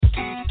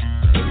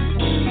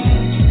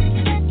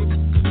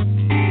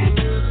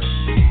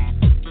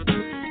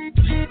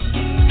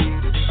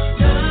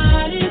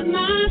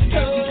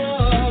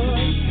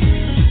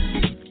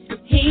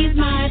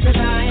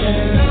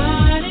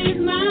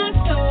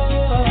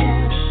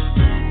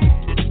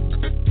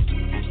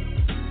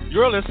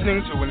You're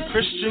listening to When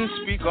Christians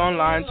Speak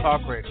Online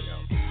Talk Radio,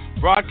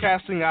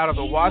 broadcasting out of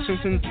the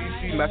Washington,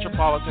 D.C.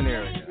 metropolitan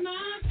area.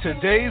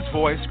 Today's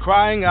voice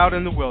crying out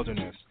in the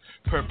wilderness,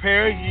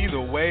 prepare ye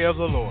the way of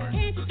the Lord.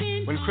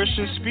 When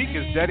Christians Speak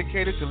is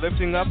dedicated to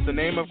lifting up the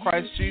name of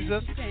Christ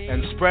Jesus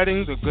and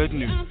spreading the good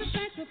news. So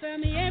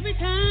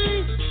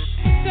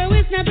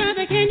it's my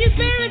brother, can you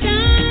spare a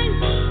dime?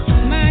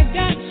 My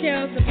God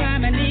shall supply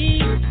my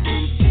needs.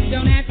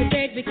 Don't have to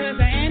beg because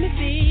I am his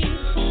seed.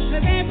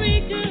 Cause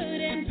every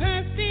good and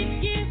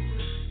perfect gift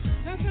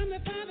comes from the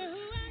Father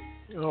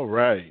who All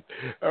right.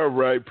 All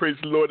right. Praise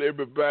the Lord,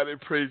 everybody.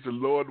 Praise the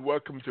Lord.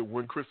 Welcome to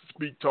When Christians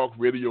Speak Talk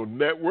Radio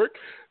Network.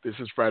 This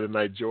is Friday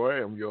Night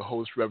Joy. I'm your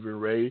host,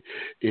 Reverend Ray.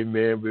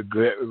 Amen.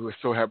 We're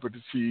so happy to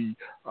see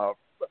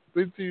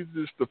this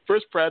is the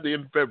first Friday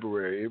in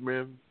February.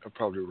 Amen. I'm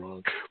probably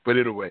wrong. But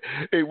anyway,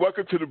 hey,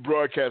 welcome to the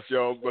broadcast,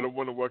 y'all. But I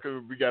want to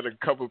welcome, we got a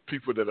couple of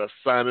people that are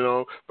signing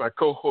on. My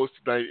co-host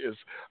tonight is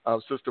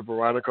Sister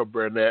Veronica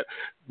Burnett.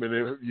 Many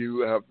of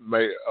you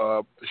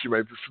she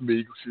might be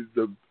familiar. She's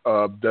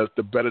does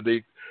the Better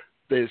Days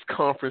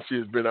Conference. She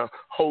has been a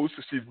host.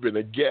 She's been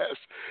a guest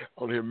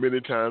on here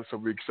many times, so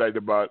we're excited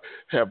about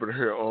having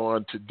her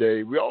on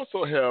today. We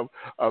also have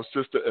our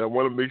sister, and I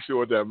want to make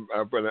sure that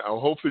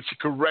hopefully she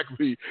correct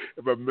me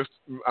if I mess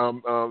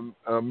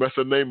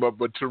her name up,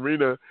 but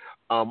Tarinna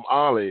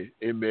Olley,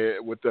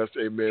 amen, with us,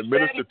 amen.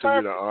 Minister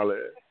Tarinna Olley.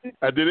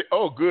 I did it?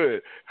 Oh,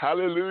 good.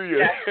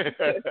 Hallelujah.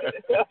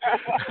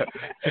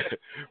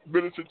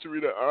 Minister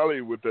Tarinna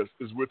Olley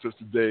is with us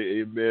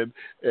today, amen.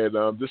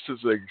 And this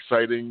is an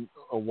exciting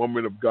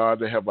woman of God.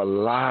 They have a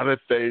lot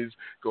of things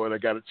going. I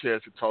got a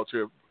chance to talk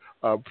to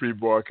her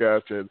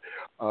pre-broadcast, and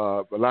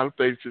a lot of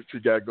things that she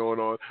got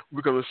going on.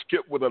 We're going to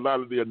skip with a lot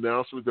of the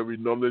announcements that we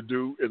normally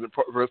do in the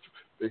first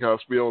because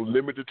we're on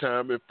limited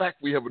time. In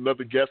fact, we have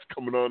another guest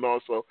coming on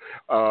also.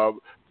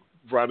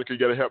 Veronica, you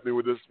got to help me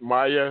with this.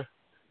 Mayra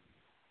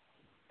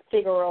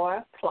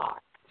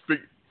Figueroa-Clark.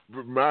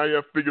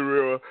 Mayra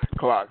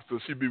Figueroa-Clark. So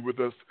she'll be with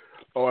us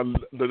a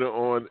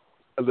little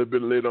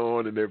bit later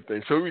on and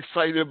everything. So we're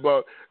excited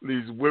about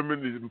these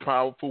women, these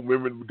powerful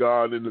women of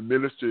God in the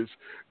ministries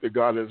that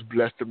God has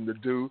blessed them to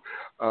do.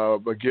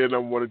 Again, I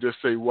want to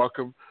just say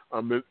welcome,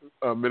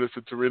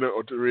 Minister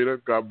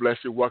Tarinna. God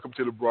bless you. Welcome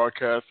to the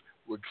broadcast.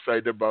 We're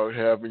excited about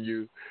having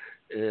you.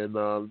 And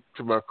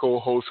to my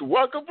co-host,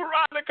 welcome,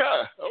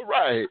 Veronica. All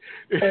right.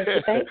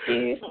 Thank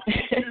you.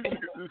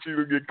 She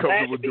will get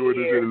comfortable doing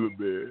this in a little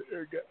bit.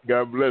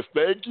 God bless.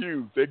 Thank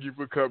you. Thank you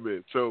for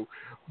coming. So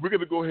we're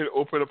going to go ahead and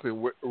open up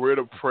in word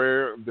of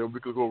prayer, and then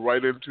we can go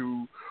right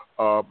into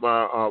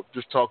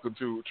just talking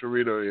to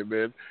Tarinna.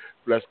 Amen.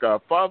 Bless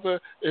God. Father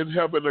in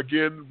heaven,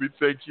 again, we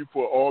thank you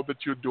for all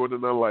that you're doing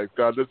in our life.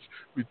 God,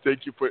 we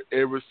thank you for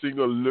every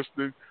single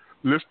listener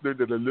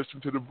that are listening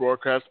to the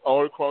broadcast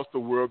all across the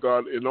world,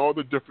 God, in all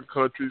the different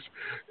countries,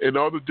 in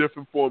all the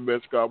different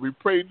formats, God. We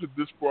pray that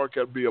this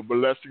broadcast be a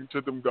blessing to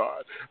them,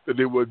 God, that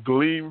they will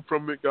glean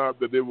from it, God,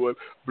 that they will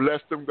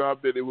bless them,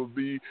 God, that it will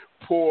be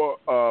pour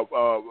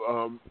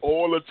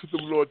oil into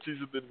them, Lord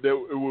Jesus, that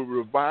it will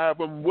revive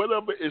them,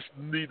 whatever is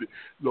needed,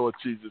 Lord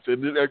Jesus.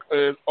 And then,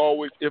 as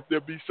always, if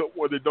there be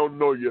someone that don't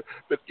know you,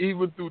 that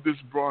even through this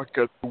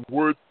broadcast, the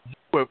word you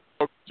have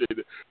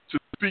orchestrated to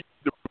speak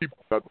to people,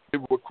 God, they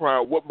will cry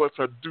out, what must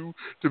I do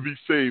to be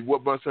saved?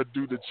 What must I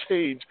do to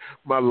change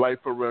my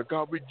life around?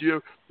 God, we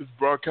give this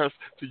broadcast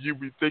to you.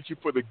 We thank you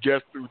for the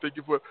guests. We thank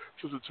you for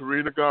Sister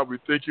Tarinna, God. We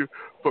thank you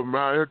for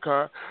Mayra,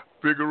 God.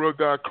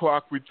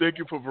 Figueroa-Clark. We thank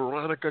you for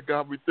Veronica,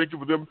 God. We thank you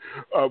for them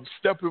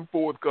stepping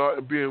forward, God,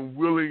 and being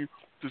willing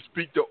to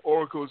speak the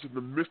oracles and the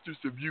mysteries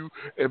of you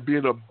and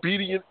being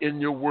obedient in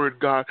your word,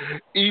 God,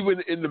 even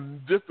in the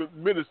different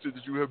ministries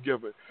that you have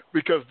given,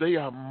 because they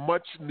are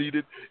much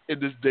needed in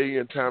this day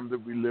and time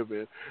that we live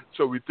in.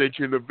 So we thank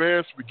you in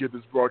advance. We give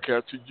this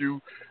broadcast to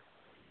you,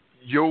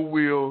 your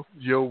will,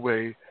 your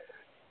way,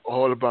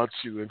 all about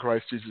you. In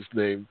Christ Jesus'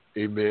 name,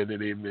 amen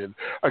and amen.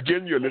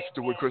 Again, you're listening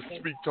to When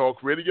Christians Speak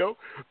Talk Radio.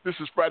 This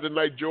is Friday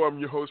Night Joy. I'm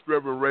your host,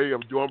 Reverend Ray.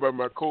 I'm joined by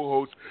my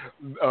co-host,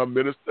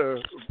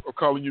 Minister, I'm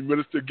calling you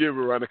Minister again,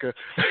 Veronica.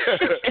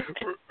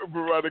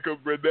 Veronica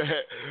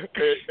Burnett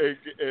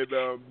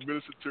and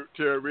Minister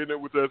Tarinna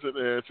with us,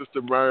 and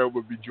Sister Mayra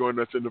will be joining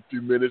us in a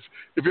few minutes.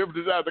 If you ever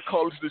desire to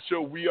call into the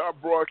show, we are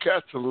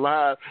broadcasting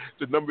live.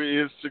 The number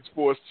is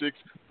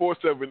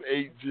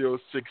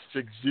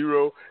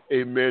 646-478-0660.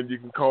 Amen. You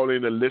can call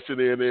in and listen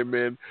in.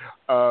 Amen.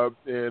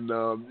 And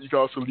you can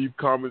also leave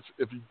comments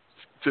if you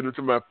send them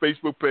to my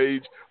Facebook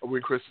page or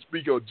When Christians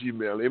Speak or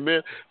Gmail.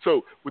 Amen.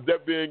 So with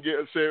that being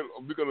said,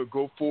 we're going to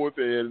go forth,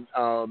 and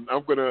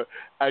I'm going to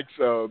ask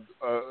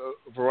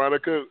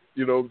Veronica,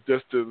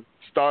 just to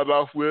start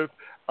off with.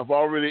 I've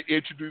already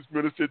introduced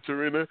Minister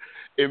Tarinna.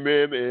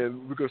 Amen.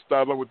 And we're going to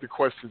start off with the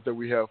questions that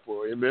we have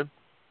for her. Amen.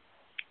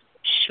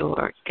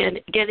 Sure.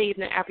 Good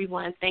evening,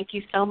 everyone. Thank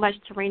you so much,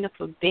 Tarinna,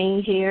 for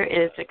being here.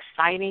 It is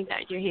exciting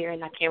that you're here,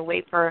 and I can't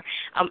wait for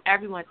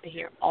everyone to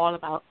hear all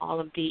about all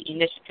of the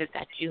initiatives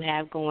that you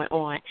have going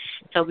on.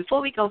 So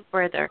before we go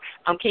further,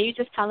 can you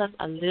just tell us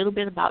a little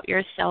bit about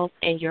yourself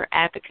and your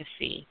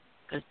advocacy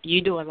Because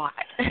you do a lot.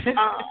 I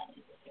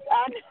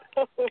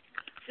know.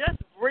 Just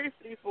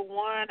briefly, for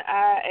one,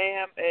 I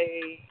am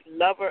a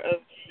lover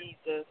of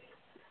Jesus.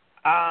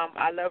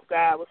 I love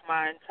God with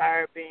my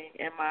entire being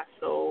and my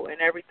soul,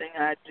 and everything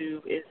I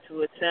do is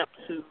to attempt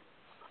to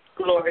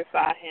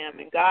glorify Him.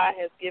 And God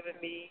has given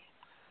me,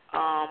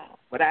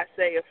 what I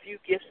say, a few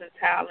gifts and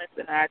talents,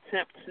 and I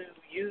attempt to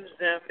use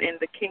them in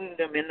the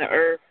kingdom, in the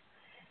earth.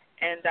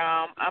 And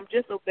I'm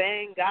just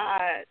obeying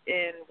God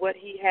in what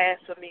He has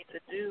for me to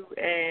do.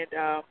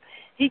 And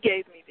He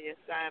gave me the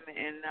assignment,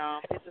 and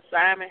His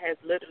assignment has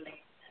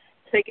literally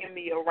taken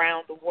me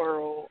around the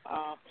world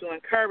to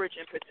encourage,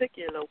 in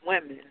particular,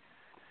 women,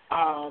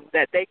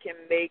 that they can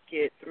make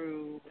it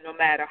through no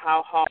matter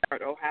how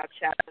hard or how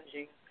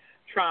challenging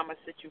trauma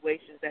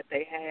situations that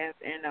they have.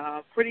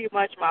 And pretty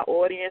much my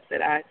audience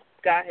that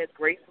God has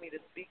graced me to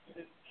speak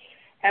to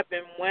have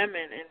been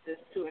women, and just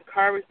to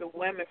encourage the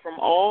women from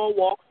all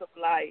walks of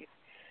life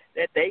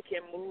that they can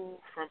move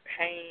from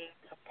pain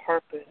to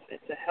purpose, and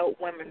to help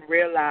women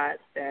realize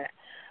that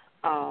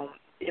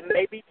it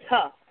may be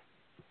tough,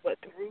 but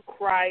through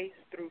Christ,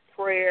 through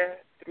prayer,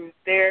 through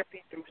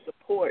therapy, through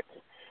support,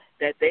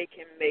 that they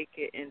can make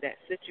it, and that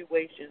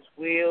situations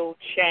will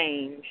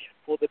change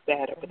for the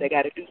better, but they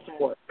got to do some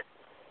work.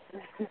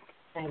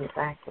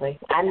 Exactly.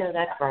 I know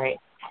that's right.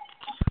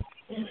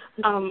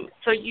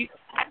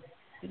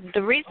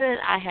 The reason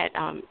I had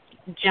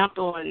jumped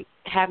on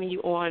having you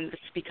on was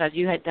because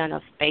you had done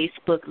a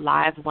Facebook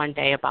Live one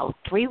day about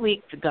 3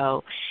 weeks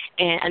ago,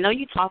 and I know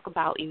you talk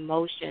about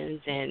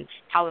emotions and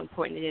how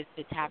important it is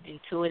to tap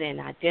into it and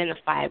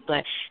identify it,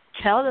 but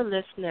tell the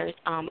listeners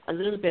a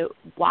little bit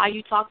why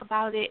you talk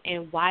about it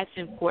and why it's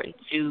important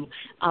to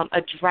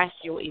address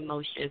your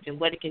emotions and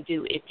what it can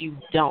do if you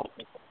don't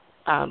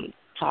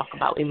talk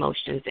about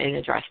emotions and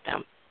address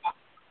them.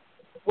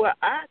 Well,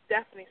 I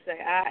definitely say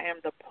I am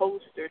the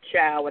poster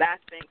child, what I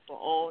think, for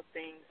all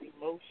things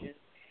emotions.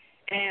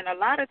 And a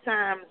lot of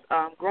times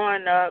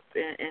growing up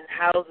in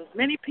houses,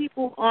 many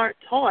people aren't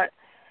taught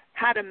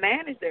how to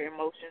manage their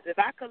emotions. If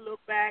I could look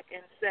back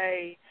and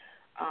say,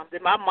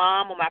 did my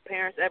mom or my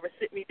parents ever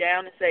sit me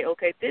down and say,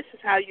 okay, this is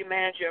how you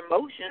manage your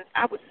emotions,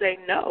 I would say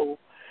no.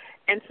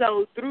 And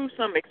so through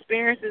some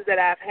experiences that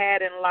I've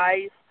had in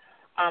life,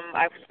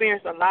 I've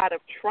experienced a lot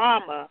of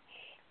trauma,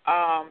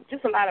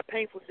 just a lot of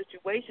painful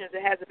situations.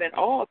 It hasn't been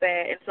all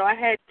bad, and so I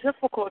had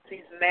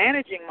difficulties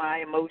managing my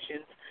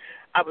emotions.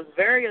 I was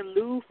very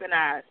aloof, and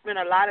I spent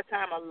a lot of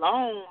time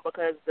alone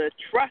because the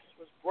trust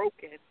was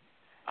broken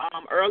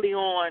early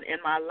on in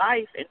my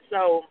life. And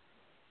so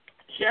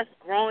just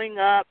growing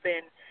up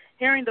and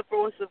hearing the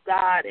voice of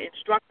God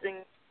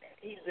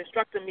He's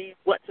instructing me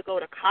what to go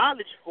to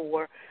college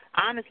for,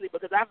 honestly,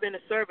 because I've been a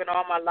servant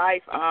all my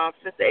life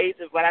since the age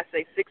of,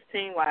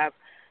 16, where I've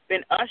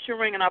been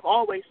ushering, and I've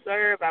always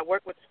served. I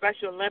work with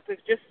Special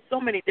Olympics, just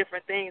so many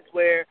different things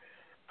where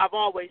I've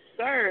always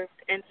served.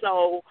 And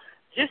so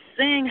just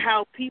seeing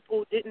how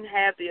people didn't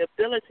have the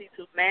ability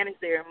to manage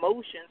their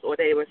emotions, or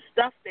they would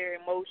stuff their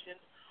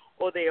emotions,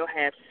 or they'll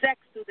have sex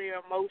to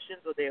their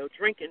emotions, or they'll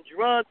drink and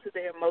drugs to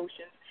their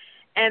emotions.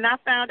 And I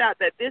found out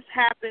that this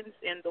happens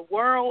in the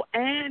world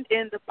and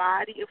in the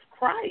body of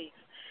Christ.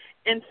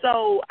 And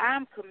so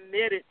I'm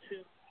committed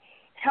to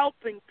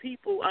helping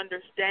people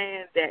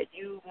understand that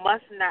you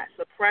must not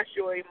suppress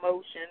your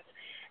emotions.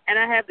 And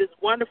I have this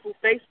wonderful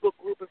Facebook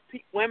group of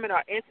women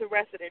are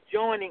interested in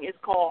joining. It's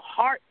called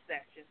Heart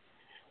Sessions,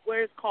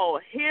 where it's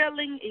called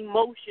Healing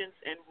Emotions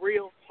and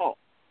Real Talk.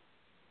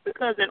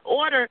 Because in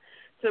order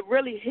to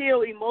really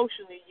heal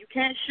emotionally, you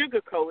can't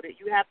sugarcoat it.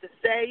 You have to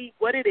say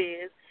what it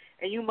is,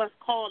 and you must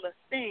call a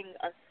thing,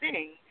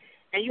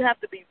 and you have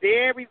to be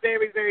very,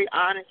 very, very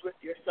honest with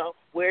yourself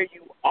where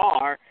you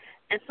are.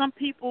 And some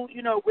people,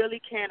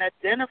 really can't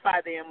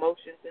identify their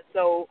emotions. And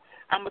so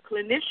I'm a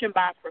clinician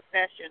by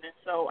profession, and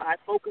so I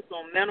focus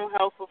on mental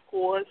health, of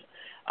course,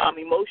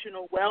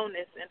 emotional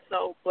wellness. And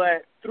so,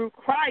 but through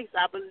Christ,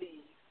 I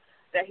believe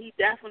that He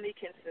definitely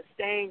can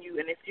sustain you.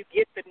 And if you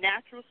get the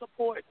natural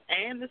support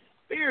and the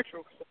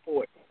spiritual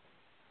support,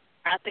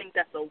 I think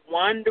that's a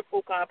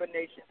wonderful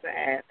combination to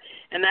have.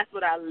 And that's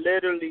what I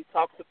literally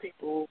talk to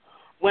people,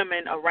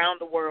 women around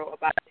the world,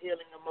 about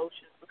healing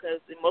emotions, because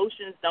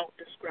emotions don't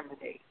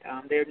discriminate.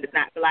 They're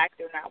not black,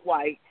 they're not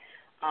white,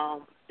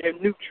 they're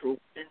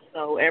neutral. And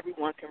so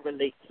everyone can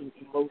relate to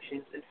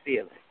emotions and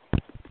feelings.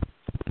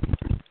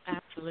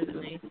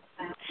 Absolutely.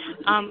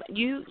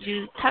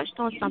 You touched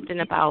on something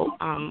about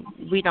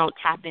we don't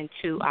tap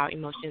into our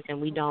emotions and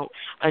we don't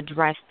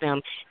address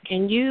them.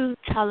 Can you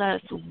tell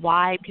us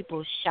why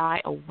people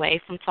shy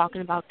away from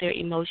talking about their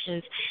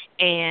emotions,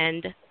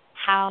 and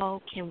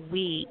how can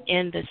we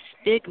end the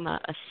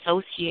stigma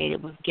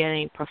associated with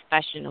getting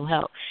professional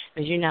help?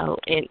 Because,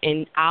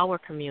 in our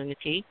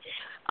community,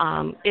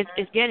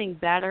 it's getting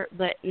better,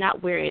 but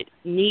not where it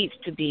needs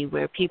to be,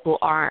 where people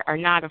are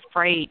not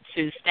afraid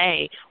to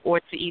stay or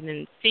to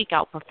even seek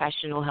out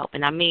professional help.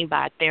 And I mean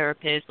by a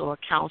therapist or a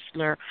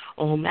counselor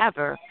or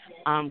whomever.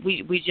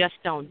 We just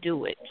don't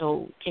do it.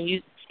 So can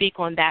you speak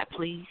on that,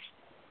 please?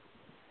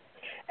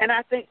 And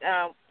I think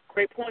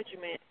great point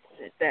you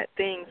that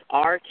things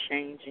are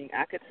changing.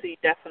 I could see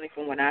definitely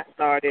from when I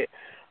started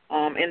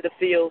in the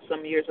field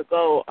some years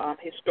ago,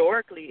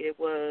 historically it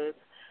was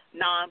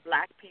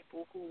non-black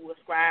people who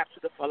ascribe to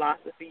the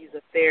philosophies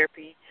of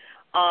therapy.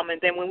 And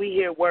then when we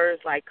hear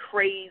words like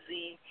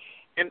crazy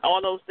and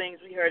all those things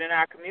we heard in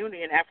our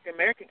community, in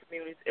African-American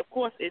communities, of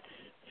course it's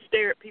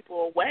stared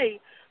people away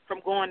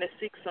from going to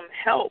seek some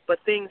help. But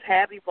things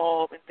have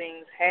evolved and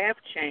things have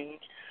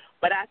changed.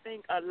 But I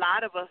think a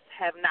lot of us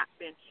have not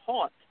been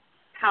taught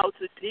how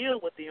to deal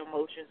with the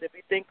emotions. If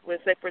you think,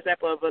 let's say, for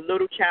example, if a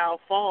little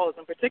child falls,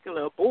 in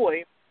particular a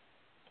boy,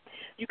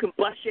 you can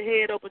bust your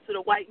head open to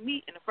the white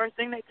meat, and the first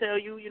thing they tell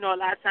you, a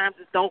lot of times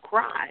is don't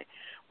cry.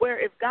 Where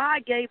if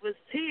God gave us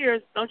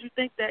tears, don't you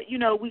think that,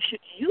 we should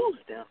use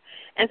them?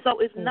 And so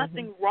it's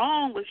nothing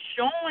wrong with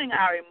showing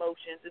our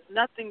emotions. There's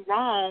nothing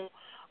wrong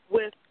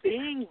with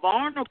being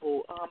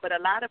vulnerable. But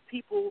a lot of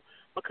people,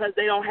 because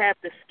they don't have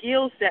the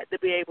skill set to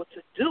be able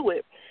to do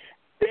it,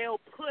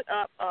 they'll put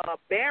up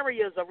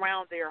barriers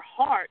around their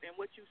heart. And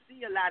what you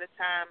see a lot of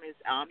time is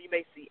you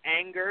may see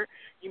anger.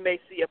 You may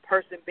see a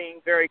person being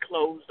very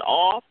closed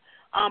off.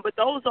 But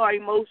those are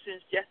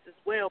emotions just as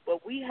well.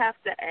 But we have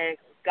to ask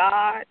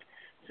God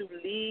to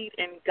lead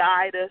and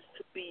guide us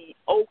to be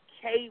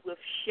okay with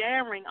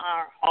sharing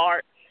our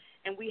heart.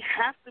 And we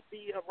have to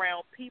be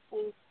around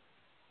people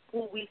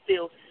who we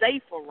feel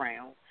safe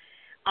around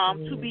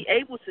to be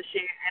able to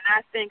share. And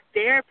I think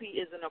therapy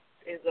is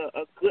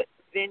a good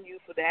venue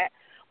for that.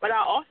 But I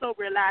also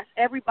realize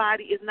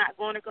everybody is not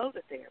going to go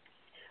to therapy.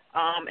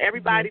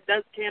 Everybody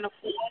can't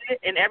afford it,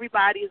 and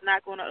everybody is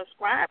not going to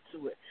ascribe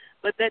to it.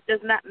 But that does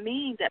not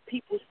mean that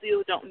people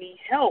still don't need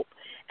help.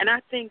 And I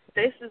think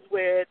this is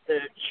where the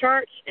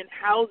church and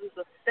houses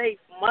of faith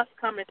must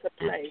come into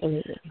play.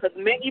 Because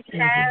many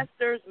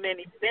pastors,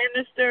 many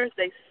ministers,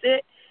 they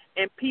sit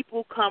and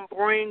people come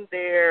bring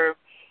their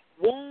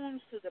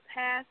wounds to the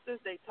pastors.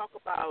 They talk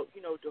about,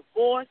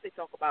 divorce. They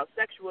talk about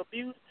sexual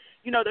abuse.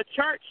 The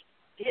church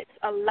gets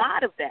a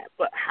lot of that.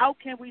 But how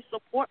can we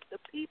support the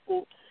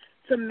people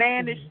to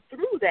manage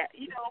through that?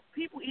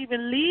 People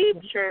even leave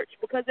church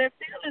because their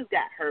feelings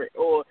got hurt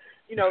or,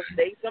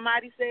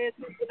 somebody said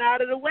something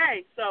out of the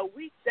way. So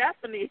we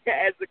definitely,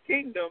 as a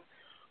kingdom,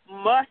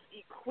 must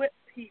equip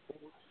people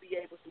to be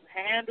able to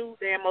handle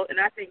their emotions. And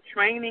I think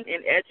training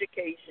and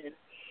education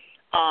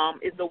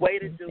is the way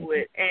to do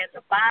it. And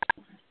the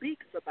Bible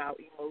speaks about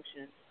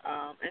emotions.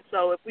 And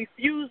so if we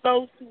fuse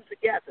those two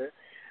together,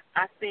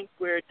 I think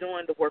we're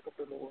doing the work of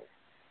the Lord.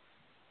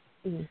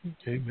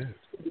 Amen.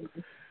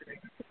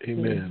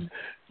 Amen.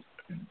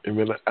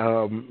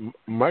 Amen.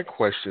 My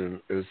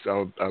question is,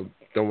 I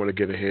don't want to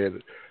get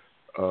ahead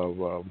of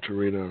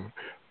Tarinna,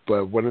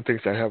 but one of the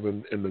things I have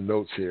in the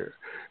notes here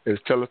is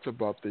tell us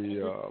about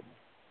the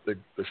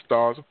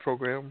STARS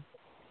program.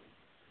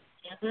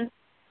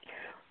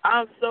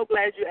 I'm so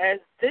glad you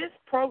asked. This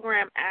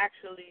program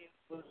actually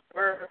was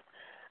birthed.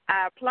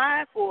 I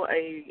applied for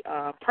a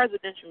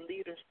presidential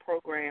leaders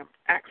program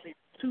actually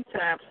 2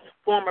 times,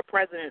 former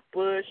President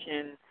Bush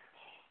and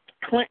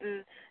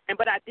Clinton,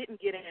 but I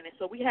didn't get in. And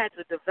so we had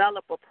to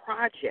develop a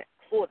project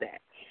for that.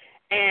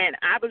 And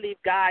I believe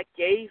God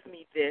gave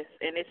me this,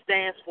 and it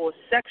stands for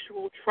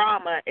Sexual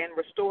Trauma and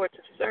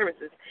Restorative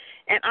Services.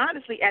 And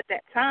honestly, at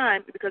that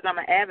time, because I'm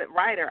an avid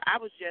writer, I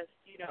was just,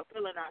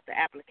 filling out the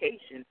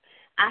application.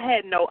 I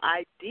had no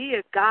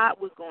idea God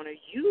was going to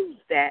use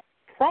that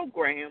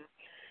program.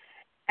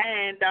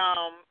 And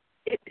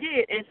it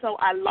did. And so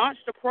I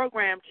launched the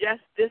program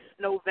just this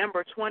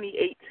November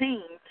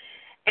 2018.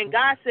 And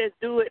God says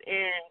do it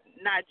in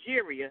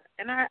Nigeria.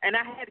 And I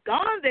had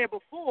gone there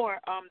before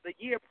the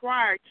year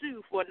prior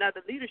to for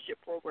another leadership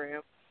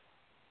program.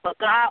 But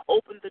God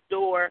opened the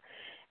door.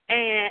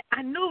 And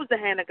I knew it was the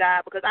hand of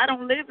God because I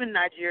don't live in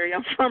Nigeria.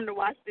 I'm from the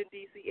Washington,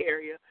 D.C.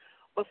 area.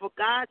 But for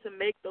God to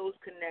make those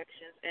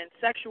connections, and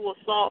sexual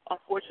assault,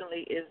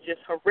 unfortunately, is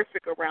just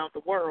horrific around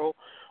the world.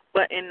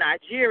 But in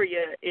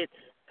Nigeria, it's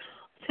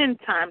 10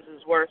 times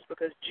as worse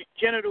because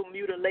genital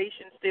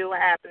mutilation still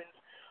happens.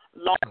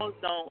 Laws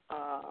don't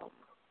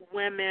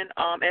women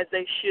as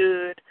they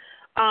should.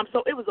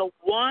 So it was a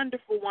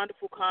wonderful,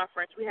 wonderful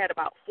conference. We had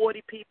about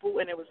 40 people,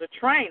 and it was a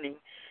training.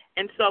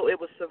 And so it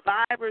was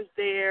survivors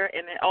there,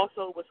 and it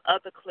also was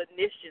other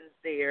clinicians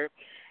there.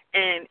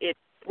 And it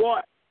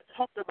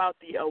talked about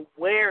the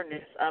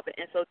awareness of it.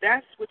 And so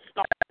that's what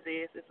STARS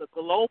is. It's a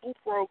global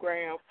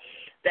program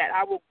that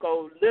I will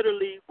go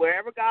literally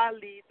wherever God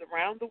leads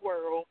around the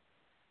world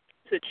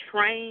to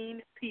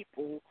train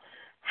people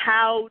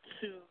how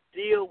to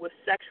deal with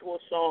sexual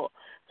assault,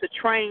 to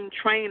train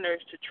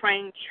trainers, to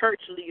train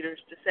church leaders,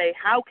 to say,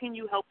 how can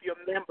you help your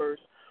members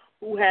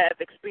who have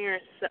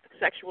experienced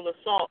sexual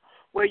assault,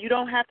 where you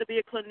don't have to be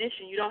a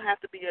clinician, you don't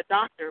have to be a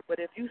doctor, but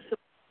if you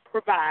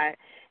provide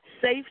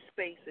safe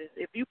spaces,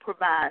 if you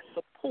provide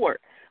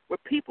support where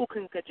people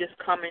can just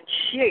come and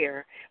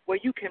share, where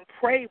you can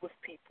pray with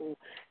people,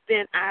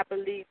 then I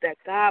believe that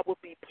God will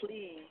be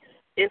pleased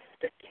if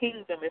the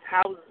kingdom, if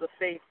houses of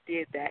faith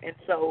did that. And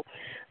so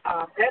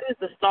that is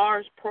the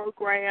STARS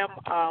program.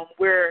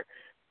 We're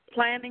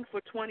planning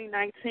for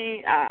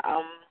 2019.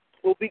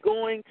 We'll be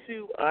going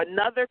to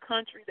another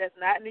country that's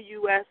not in the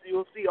U.S.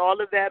 You'll see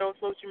all of that on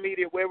social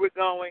media, where we're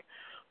going.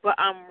 But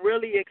I'm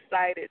really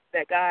excited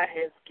that God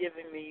has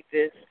given me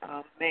this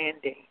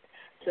mandate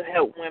to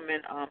help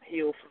women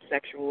heal from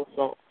sexual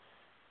assault.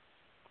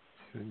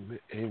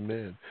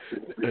 Amen.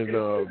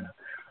 And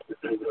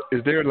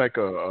is there like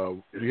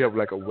do you have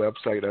like a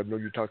website? I know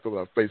you talked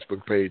about a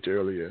Facebook page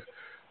earlier,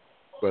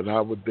 but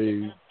how would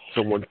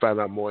someone find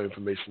out more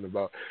information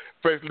about?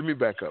 First, let me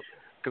back up,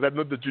 because I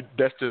know that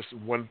that's just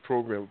one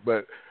program,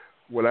 but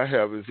what I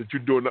have is that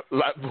you're doing a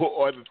lot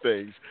more other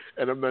things,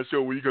 and I'm not sure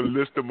we can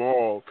list them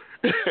all,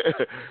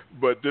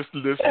 but just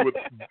list with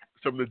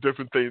some of the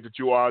different things that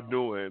you are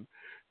doing.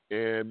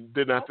 And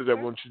then after that,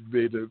 I want you to be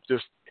able to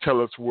just tell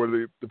us where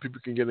the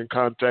people can get in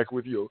contact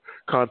with you,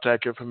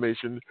 contact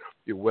information,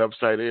 your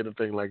website,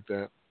 anything like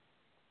that.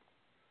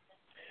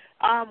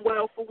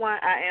 Well, for one,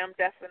 I am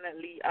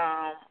definitely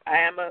I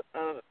am a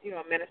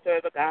minister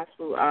of the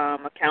gospel,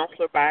 a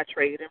counselor by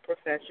trade and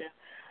profession.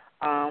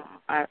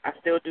 I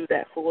still do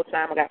that full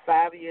time. I got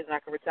 5 years, and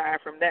I can retire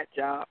from that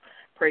job.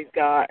 Praise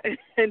God.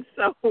 And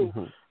so,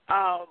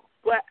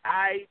 but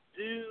I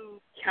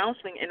do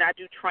counseling and I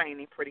do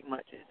training pretty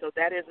much. And so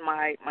that is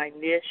my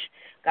niche.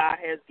 God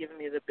has given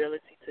me the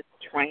ability to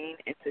train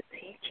and to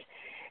teach.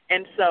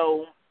 And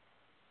so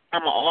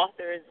I'm an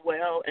author as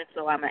well, and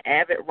so I'm an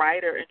avid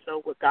writer. And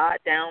so what God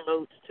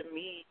downloads to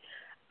me,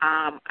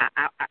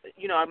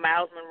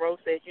 Miles Monroe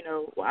said,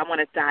 I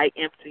want to die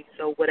empty.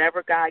 So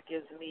whatever God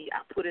gives me,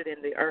 I put it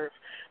in the earth,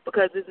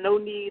 because there's no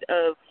need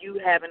of you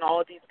having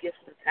all these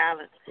gifts and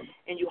talents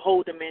and you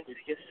hold them into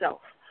yourself.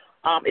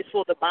 It's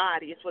for the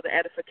body. It's for the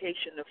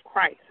edification of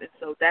Christ. And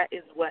so that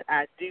is what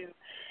I do.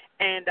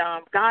 And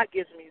God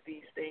gives me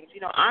these things.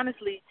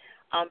 Honestly,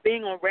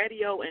 being on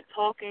radio and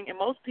talking, and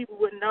most people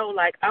wouldn't know,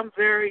 like, I'm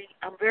very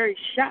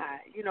shy,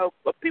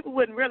 but people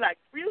wouldn't realize,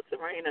 real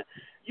Tarinna,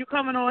 you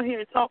coming on here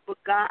and talk, but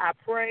God, I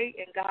pray,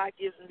 and God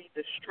gives me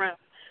the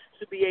strength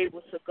to be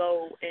able to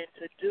go and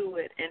to do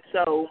it. And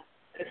so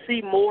to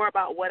see more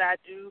about what I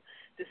do,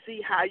 to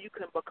see how you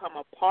can become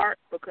a part,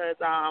 because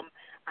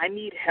I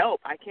need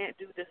help. I can't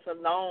do this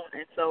alone.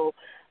 And so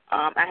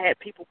I had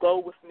people go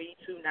with me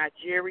to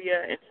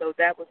Nigeria, and so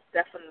that was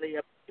definitely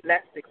a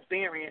blessed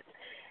experience.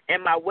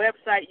 And my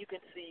website, you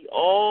can see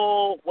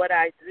all what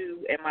I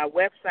do. And my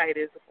website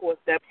is, of course,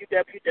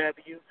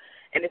 www,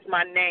 and it's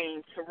my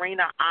name,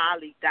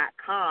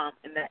 TarinnaOlley.com,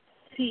 and that's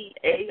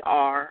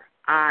TARINNA,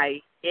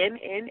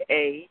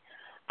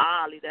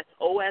 Olley, that's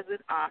O as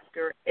in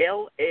Oscar,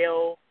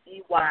 LLEY.com.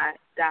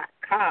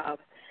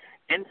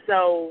 And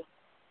so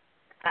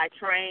I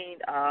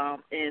trained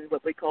in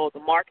what we call the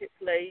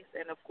marketplace,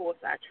 and, of course,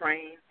 I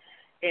train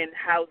in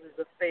houses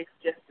of faith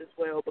just as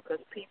well, because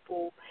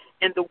people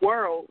in the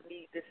world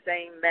need the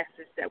same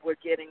message that we're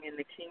getting in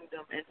the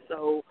kingdom. And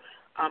so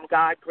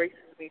God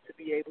graces me to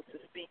be able to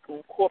speak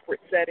on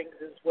corporate settings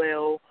as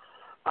well,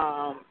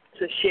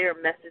 to share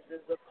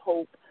messages of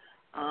hope,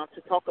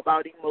 to talk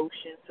about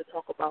emotions, to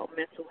talk about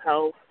mental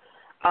health,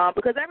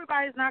 because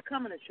everybody's not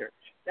coming to church.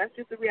 That's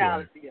just the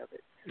reality of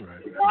it.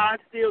 Right. God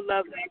still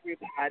loves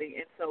everybody,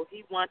 and so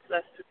he wants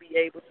us to be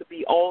able to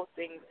be all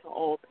things to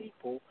all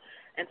people.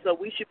 And so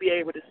we should be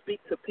able to speak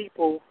to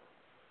people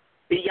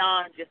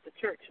beyond just the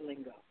church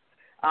lingo.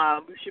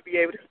 We should be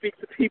able to speak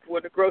to people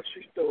in the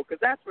grocery store,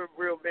 because that's where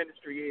real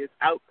ministry is,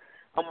 out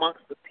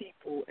amongst the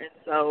people. And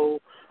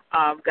so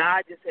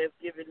God just has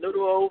given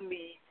little old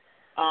me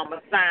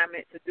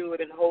assignment to do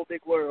it in the whole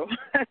big world.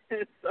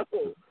 And so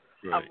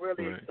I'm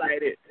really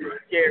excited to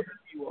share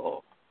with you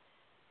all.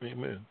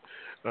 Amen.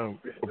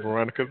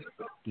 Veronica,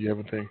 do you have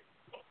anything?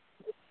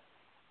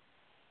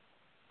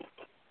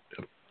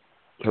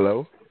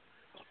 Hello?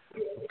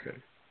 Okay.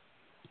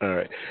 All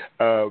right.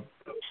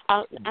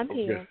 I'm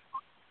here.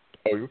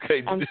 Oh,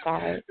 okay. I'm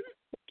sorry.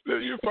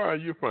 You're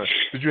fine.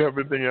 Did you have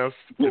anything else?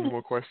 Any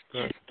more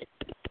questions?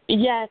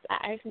 Yes,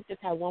 I actually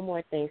just have one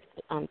more thing,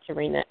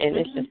 Tarinna, and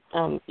it's just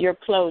your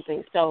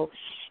closing. So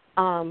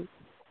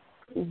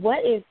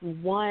what is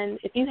one,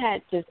 if you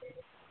had just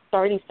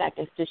 30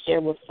 seconds to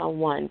share with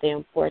someone the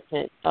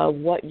importance of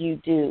what you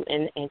do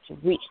and to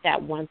reach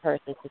that one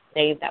person, to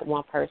save that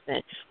one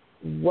person,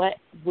 what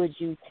would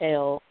you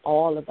tell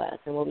all of us,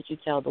 and what would you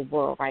tell the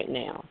world right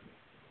now?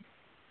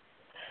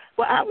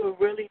 Well, I would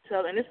really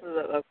tell, and this is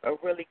a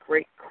really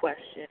great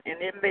question,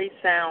 and it may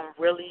sound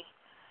really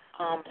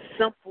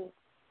simple,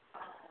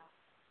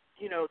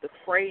 the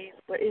phrase,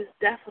 but it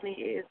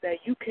definitely is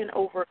that you can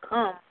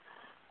overcome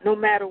no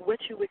matter what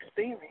you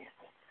experience.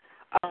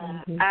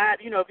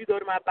 If you go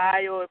to my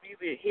bio, if you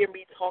hear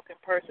me talk in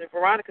person,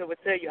 Veronica would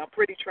tell you I'm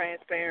pretty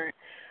transparent.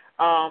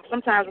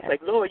 Sometimes it's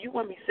like, Lord, you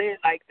want me to say it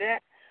like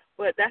that?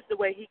 But that's the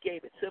way he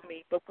gave it to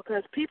me. But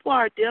because people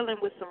are dealing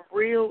with some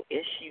real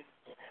issues.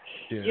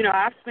 Yeah.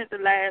 I've spent the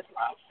last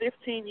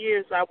 15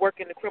 years, I work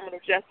in the criminal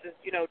justice,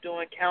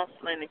 doing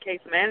counseling and case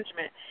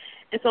management.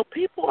 And so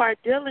people are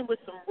dealing with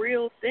some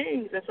real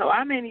things. And so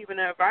I'm in even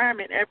an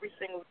environment every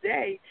single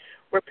day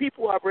where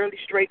people are really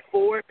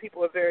straightforward,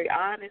 people are very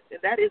honest,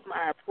 and that is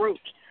my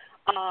approach.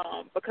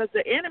 Because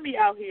the enemy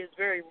out here is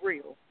very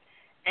real.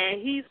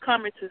 and he's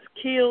coming to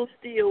kill,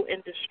 steal,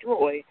 and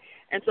destroy.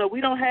 And so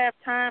we don't have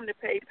time to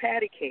pay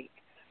patty cake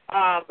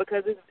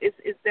because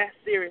it's that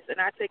serious, and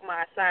I take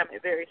my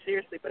assignment very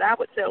seriously. But I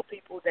would tell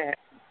people that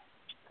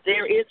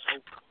there is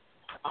hope,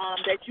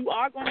 that you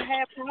are going to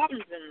have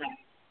problems in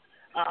life.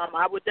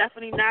 I would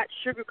definitely not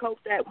sugarcoat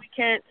that. We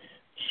can't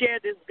share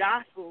this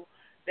gospel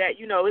that,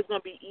 you know, it's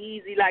going to be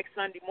easy like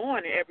Sunday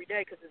morning every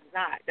day, because it's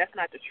not. That's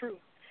not the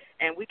truth.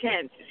 And we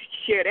can't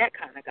share that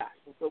kind of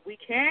gospel. But we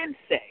can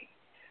say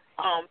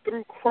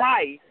through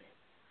Christ,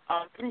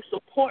 through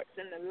supports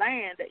in the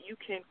land, that you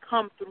can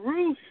come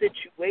through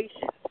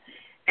situations.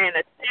 And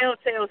a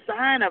telltale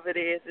sign of it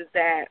is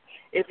that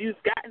if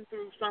you've gotten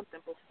through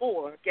something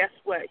before, guess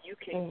what? You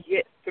can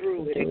get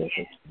through it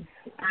again.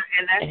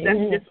 And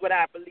that's just what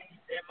I believe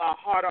in my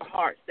heart of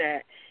hearts,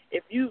 that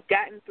if you've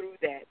gotten through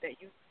that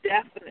you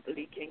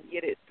definitely can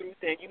get it through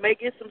things. You may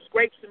get some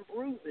scrapes and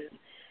bruises,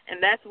 and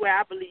that's where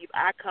I believe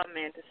I come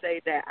in to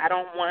say that I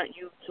don't want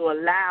you to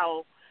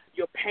allow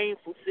your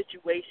painful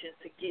situations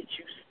to get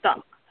you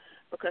stuck.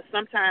 Because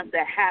sometimes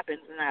that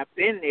happens, and I've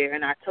been there,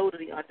 and I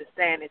totally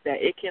understand it,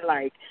 that it can,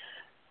 like,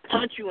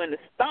 punch you in the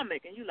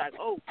stomach, and you're like,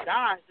 oh,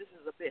 gosh, this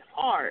is a bit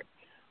hard.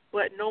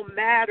 But no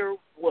matter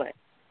what,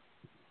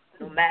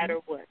 through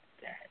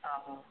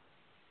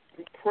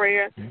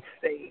prayer, through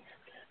faith,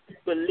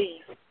 through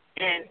belief,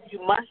 and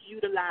you must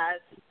utilize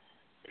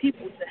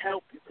people to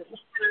help you, because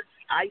sometimes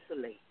we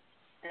isolate.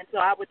 And so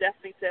I would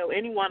definitely tell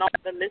anyone of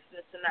the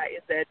listeners tonight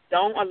is that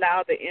don't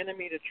allow the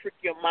enemy to trick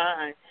your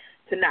mind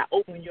to not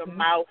open your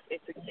mouth and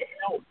to get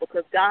help,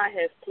 because God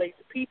has placed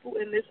people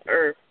in this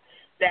earth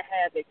that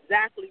have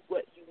exactly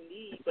what you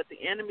need, but the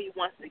enemy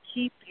wants to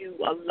keep you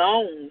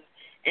alone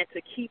and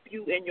to keep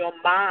you in your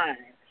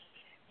mind.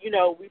 You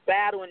know, we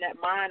battle in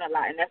that mind a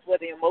lot, and that's where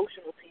the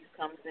emotional piece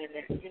comes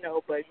in, you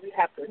know, but we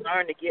have to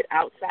learn to get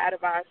outside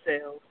of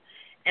ourselves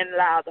and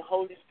allow the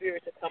Holy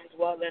Spirit to come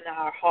dwell in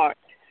our hearts,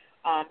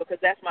 because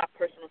that's my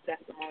personal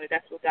testimony.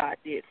 That's what God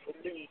did for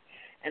me.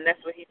 And that's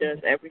what he does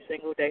every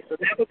single day. So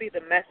that would be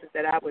the message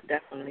that I would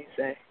definitely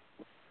say.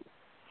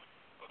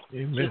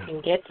 Amen. You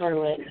can get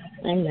through it.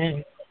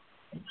 Amen.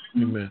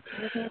 Amen.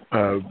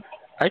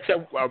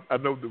 Actually, I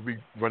know that we're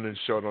running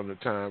short on the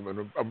time,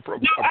 and I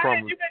promise.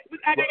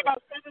 I got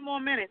about 7 more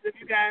minutes if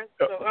you guys.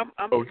 So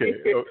I'm okay.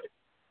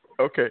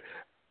 Okay.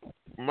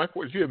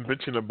 Michael, you had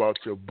mentioned about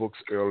your books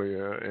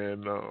earlier,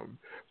 and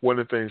one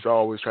of the things I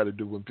always try to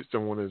do when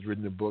someone has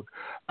written a book,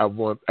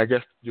 I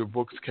guess your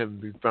books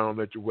can be found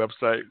at your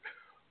website,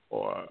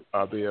 or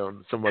are they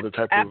on some other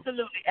type of?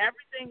 Absolutely.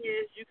 Everything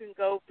is, you can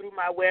go through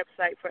my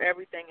website for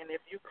everything, and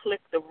if you click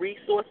the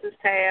resources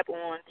tab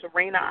on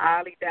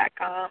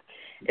TarrinnaOlley.com,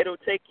 it'll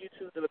take you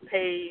to the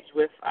page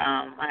with,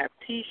 I have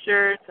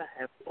T-shirts, I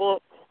have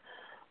books,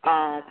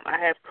 I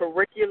have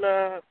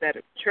curricula that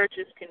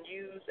churches can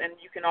use, and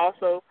you can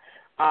also,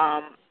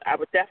 I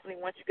would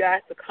definitely want you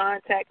guys to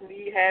contact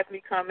me, have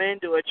me come in,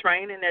 do a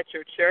training at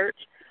your church.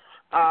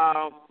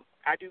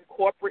 I do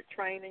corporate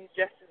training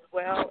just as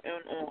well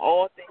on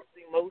all things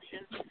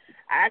emotions.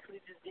 I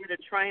actually just did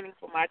a training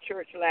for my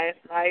church last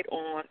night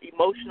on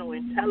emotional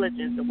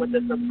intelligence and what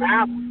does the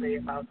Bible say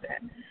about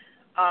that.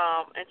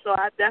 And so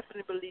I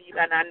definitely believe,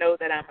 and I know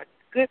that I'm a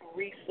good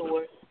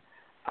resource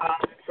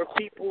for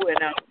people, and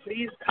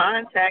please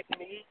contact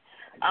me.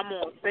 I'm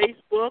on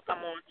Facebook,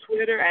 I'm on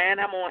Twitter,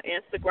 and I'm on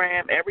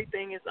Instagram.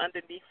 Everything is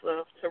underneath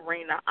of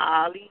Tarinna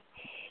Olley.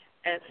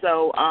 And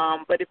so,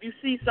 but if you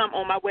see some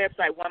on my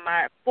website,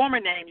 my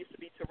former name used to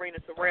be Tarinna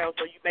Terrell,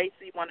 so you may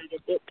see one of the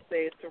books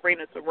says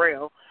Tarinna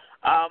Terrell,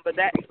 but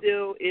that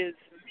still is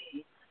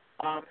me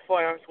as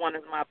far as one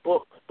of my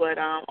books. But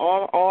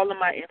all of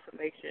my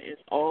information is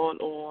all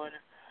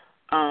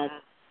on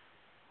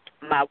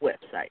my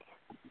website.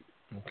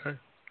 Okay.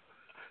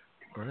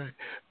 All right.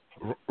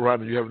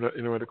 Rhonda, you have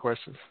any other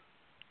questions?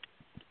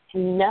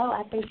 No,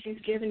 I think she's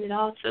given it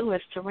all to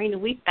us. Tarinna,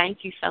 we thank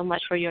you so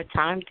much for your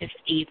time this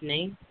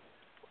evening.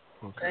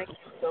 Okay. Thank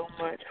you so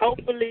much.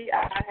 Hopefully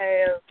I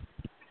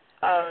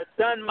have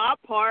done my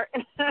part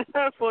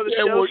for the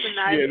show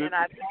tonight, and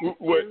I thank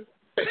you.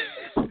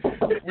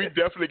 We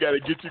definitely got to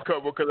get you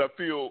covered, because I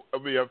feel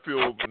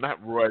not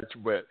rushed,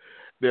 but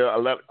there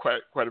are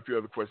quite a few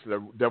other questions I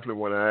definitely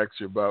want to ask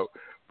you about.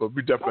 But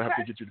we definitely have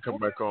to get you to come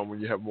back on when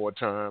you have more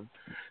time,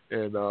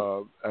 and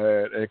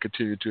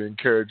continue to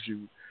encourage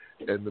you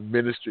in the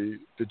ministry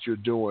that you're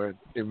doing.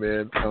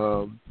 Amen.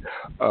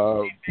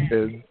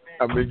 And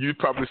I mean, you're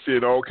probably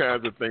seeing all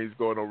kinds of things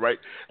going on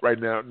right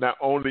now, not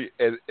only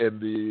in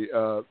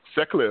the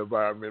secular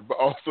environment, but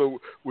also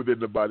within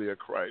the body of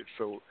Christ.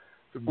 So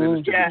the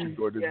ministry that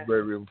you're doing is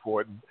very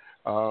important.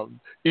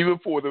 Even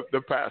for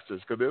the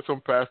pastors, because there's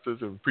some pastors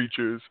and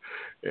preachers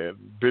and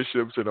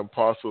bishops and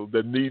apostles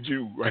that need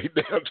you right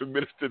now to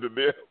minister to them.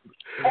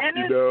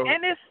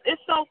 And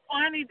it's so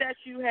funny that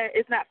you had.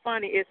 It's not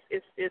funny.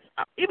 It's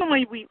even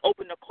when we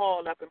open the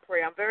call up and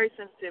pray, I'm very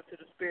sensitive to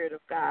the Spirit of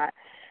God,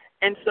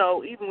 and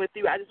so even with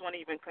you, I just want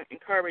to even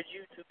encourage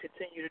you to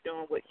continue to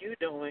doing what you're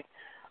doing,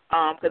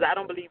 because I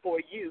don't believe for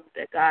you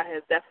that God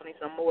has definitely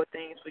some more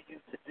things for you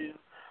to do.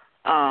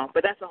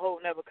 But that's a whole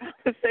nother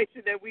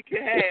conversation that we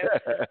could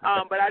have.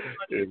 But I just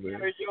want to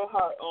encourage your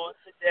heart on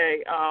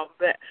today.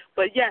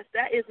 But yes,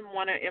 that is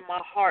one in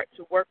my heart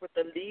to work with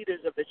the leaders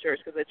of the church,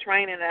 because the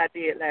training that I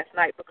did last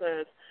night,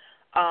 because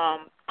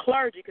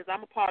clergy, because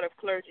I'm a part of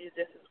clergy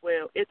just as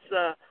well, it's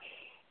an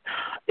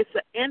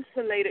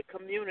insulated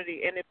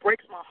community, and it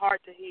breaks my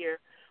heart to hear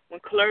when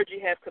clergy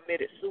have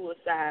committed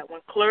suicide,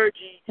 when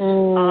clergy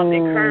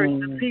encourage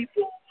the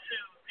people to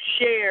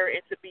share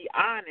and to be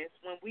honest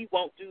when we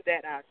won't do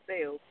that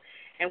ourselves.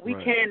 And we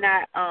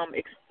cannot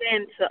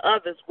extend to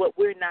others what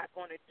we're not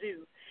going to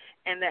do.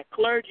 And that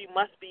clergy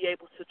must be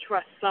able to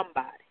trust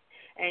somebody.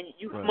 And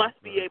you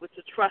must be able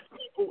to trust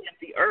people in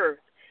the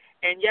earth.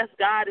 And yes,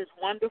 God is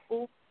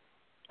wonderful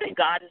and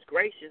God is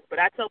gracious. But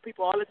I tell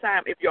people all the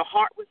time, if your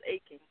heart was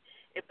aching,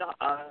 if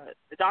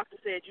the doctor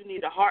said you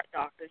need a heart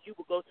doctor, you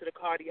will go to the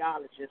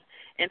cardiologist.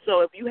 And so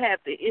if you have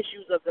the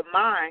issues of the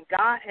mind,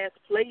 God has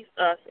placed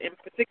us, in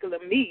particular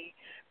me,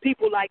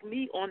 people like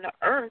me on the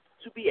earth,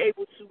 to be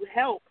able to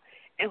help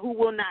and who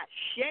will not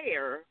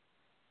share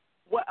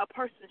what a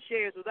person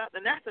shares with others.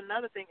 And that's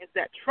another thing, is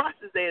that trust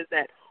is there, is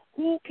that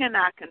who can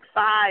I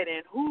confide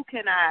in, who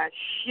can I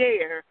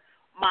share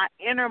my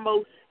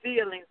innermost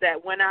feelings,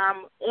 that when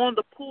I'm on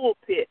the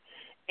pulpit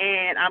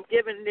and I'm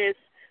giving this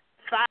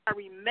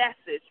fiery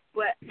message,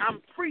 but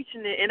I'm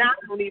preaching it and I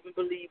don't even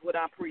believe what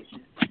I'm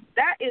preaching.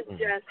 That is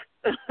just,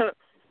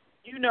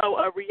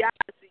 a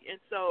reality. And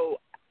so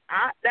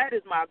that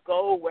is my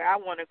goal, where I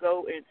want to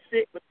go and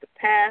sit with the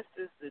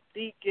pastors, the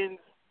deacons,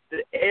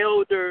 the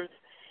elders,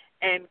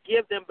 and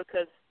give them,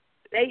 because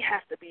they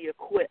have to be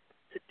equipped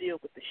to deal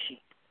with the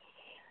sheep.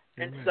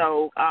 And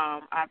so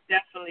I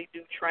definitely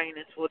do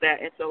trainings for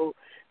that. And so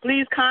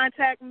please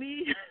contact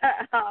me.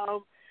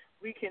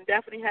 We can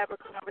definitely have a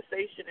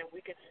conversation, and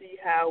we can see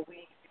how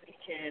we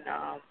can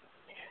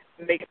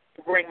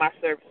bring my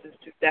services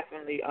to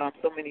definitely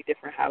so many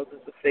different houses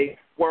of faith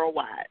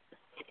worldwide.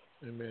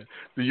 Amen.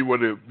 Do you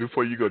want to,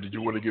 before you go, did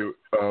you want to give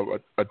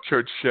a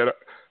church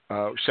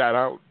shout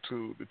out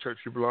to the church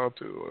you belong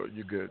to, or are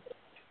you good?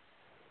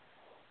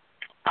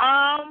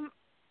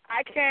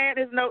 I can.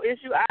 There's no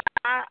issue.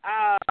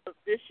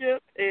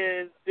 Bishop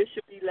is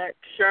Bishop-elect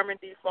Sherman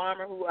D.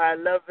 Farmer, who I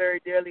love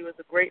very dearly, was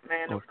a great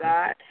man of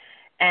God.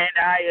 And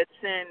I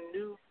attend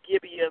New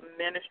Gibeah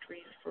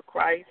Ministries for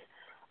Christ,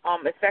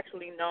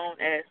 affectionately known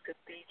as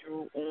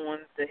Cathedral on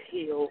the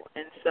Hill.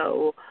 And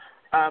so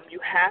you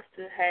have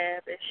to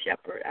have a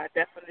shepherd. I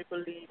definitely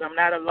believe. I'm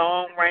not a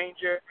Lone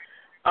Ranger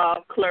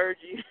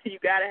clergy. You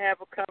got to have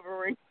a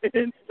covering.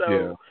 And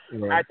so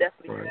I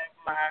definitely have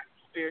my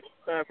spiritual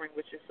covering,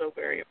 which is so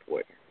very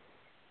important.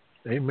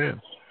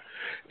 Amen.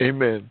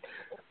 Amen.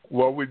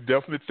 Well, we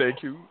definitely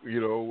thank you.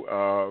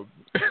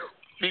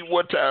 Need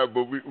one time,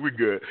 but we're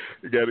good.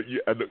 You got to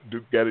do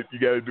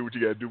what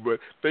you got to do. But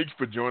thank you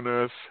for joining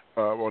us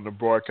on the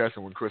broadcast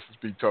and on Christian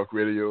Speak Talk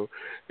Radio.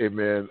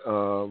 Amen.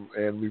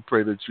 And we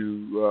pray that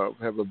you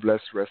have a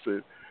blessed rest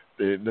of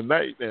the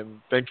night. And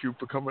thank you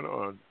for coming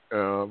on.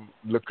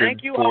 Looking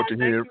forward to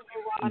hearing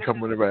you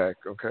coming back.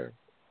 Okay.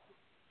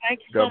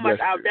 Thank you so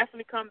much. I'll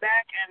definitely come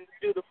back and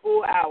do the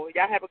full hour.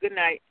 Y'all have a good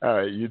night. All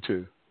right. You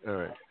too. All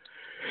right.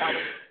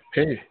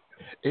 Hey.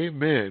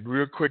 Amen.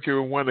 Real quick,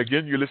 everyone.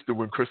 Again, you listen to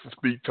When Christians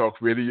Speak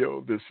Talk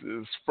Radio. This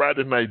is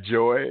Friday Night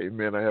Joy.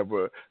 Amen. I have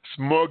a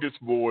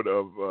smorgasbord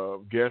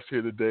of guests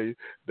here today.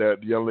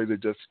 That the young lady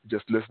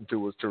just listened to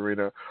was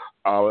Tarinna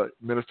Olley,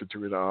 Minister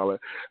Tarinna Olley.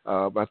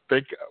 I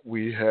think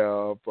we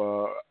have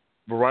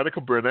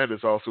Veronica Burnett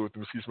is also with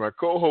me. She's my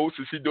co-host,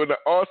 and she's doing an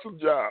awesome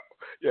job.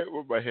 Yeah,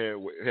 with my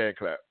hand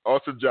clap.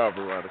 Awesome job,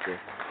 Veronica.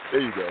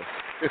 There you go.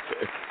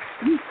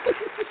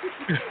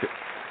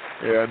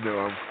 Yeah, I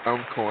know.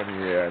 I'm corny.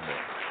 Yeah, I know.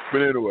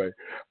 But anyway,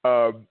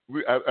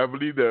 I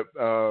believe that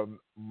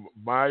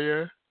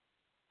Mayra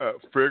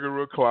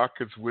Figueroa-Clark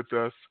is with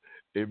us.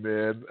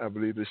 Amen. I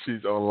believe that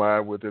she's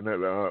online with it.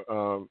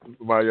 Mayra,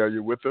 are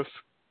you with us?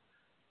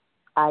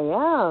 I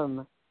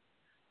am.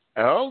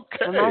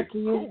 Okay.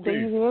 Can you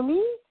hear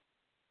me?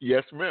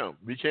 Yes, ma'am.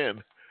 We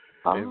can.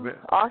 Oh, Amen.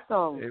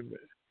 Awesome. Amen.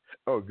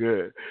 Oh,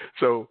 good.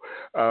 So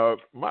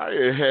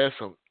Mayra has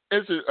some.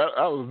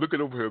 I was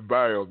looking over her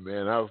bio,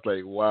 man. I was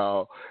like,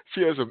 wow.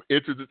 She has some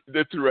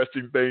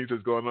interesting things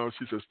that's going on.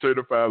 She's a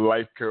certified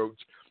life coach,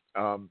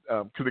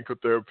 clinical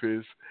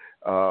therapist,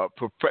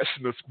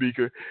 professional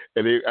speaker.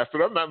 And if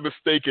I'm not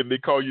mistaken, they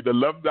call you the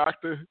love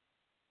doctor?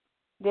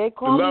 They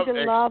call me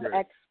the love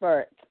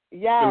expert.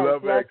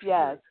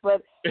 Yes.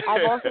 But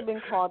I've also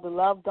been called the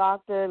love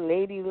doctor,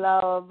 lady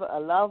love, a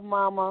love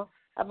mama.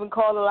 I've been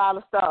called a lot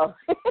of stuff.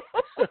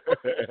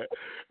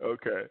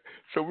 Okay.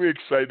 So we're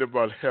excited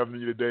about having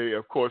you today.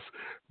 Of course,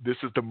 this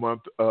is the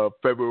month of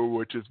February,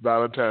 which is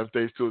Valentine's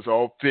Day, so it's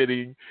all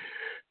fitting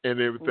and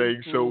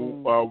everything. Mm-hmm.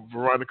 So,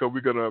 Veronica,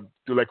 we're going to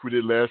do like we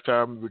did last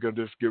time. We're going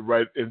to just get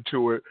right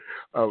into it.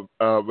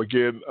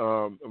 Again,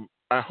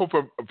 I hope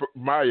I'm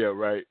Mayra,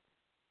 right?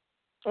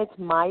 It's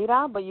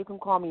Mayra, but you can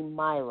call me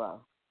Mayra.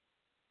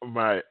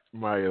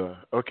 Mayra.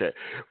 Okay.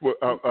 Well,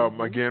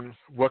 again,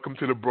 welcome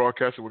to the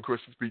broadcast of When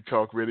Christians Speak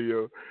Talk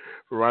Radio.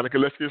 Veronica,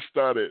 let's get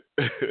started.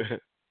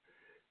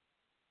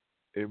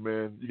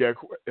 Amen.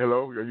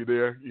 Hello? Are you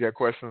there? You got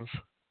questions?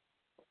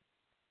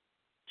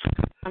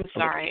 I'm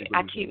sorry.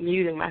 I keep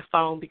muting my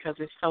phone because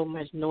there's so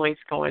much noise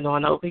going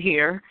on over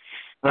here.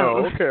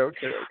 Oh,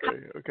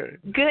 okay.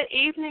 Good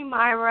evening,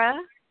 Mayra.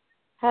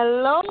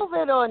 Hello,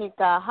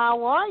 Veronica.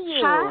 How are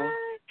you? Hi.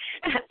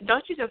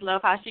 Don't you just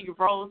love how she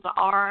rolls the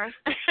R's?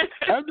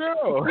 I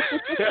know.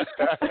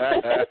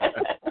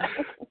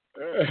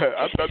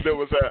 I thought there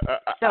was an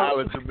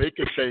island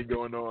Jamaica thing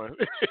going on.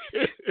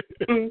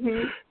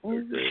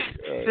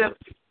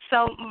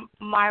 So,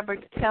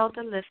 Mayra, tell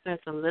the listeners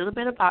a little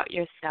bit about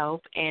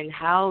yourself and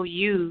how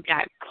you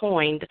got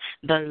coined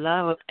the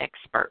love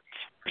expert,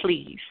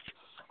 please.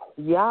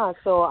 Yeah,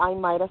 so I'm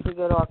Mayra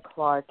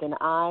Figueroa-Clark, and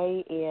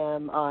I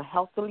am a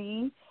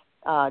healthily,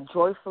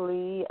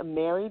 joyfully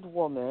married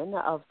woman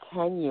of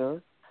 10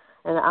 years.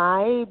 And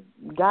I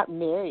got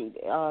married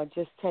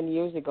just 10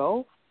 years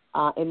ago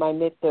in my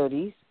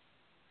mid-30s.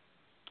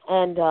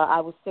 And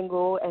I was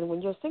single, and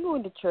when you're single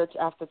in the church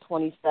after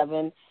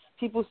 27,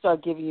 people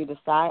start giving you the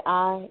side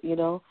eye,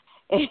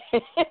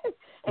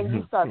 and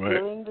you start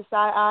feeling the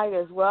side eye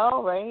as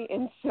well, right?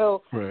 And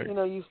so,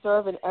 you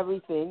serve in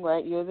everything,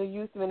 right? You're the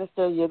youth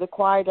minister, you're the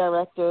choir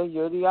director,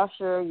 you're the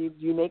usher,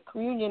 you make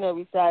communion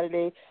every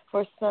Saturday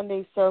for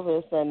Sunday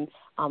service, and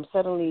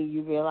suddenly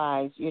you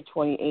realize you're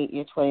 28,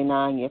 you're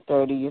 29, you're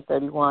 30, you're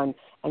 31,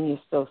 and you're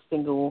still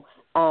single,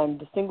 and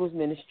the singles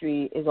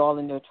ministry is all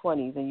in their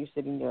 20s, and you're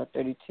sitting there at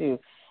 32.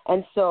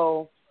 And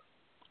so,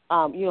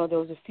 there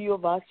was a few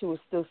of us who were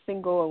still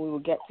single, and we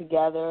would get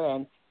together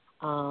and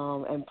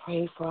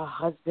pray for our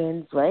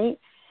husbands, right?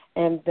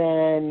 And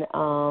then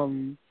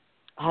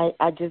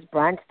I just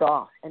branched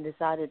off and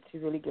decided to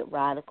really get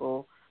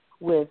radical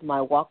with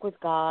my walk with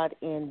God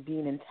and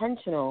being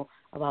intentional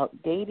about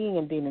dating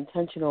and being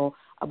intentional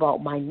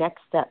about my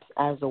next steps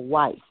as a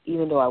wife,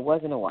 even though I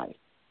wasn't a wife.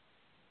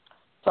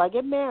 So I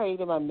get married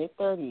in my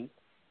mid-30s,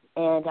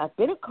 and I've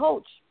been a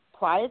coach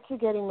prior to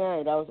getting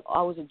married. I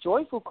was a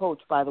joyful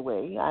coach, by the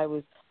way. I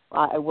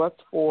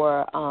worked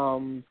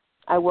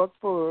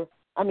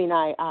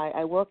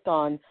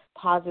on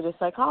positive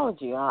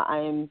psychology.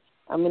 I'm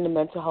in the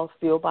mental health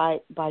field by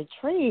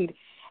trade,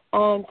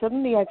 and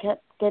suddenly I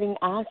kept getting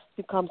asked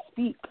to come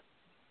speak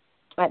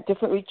at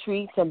different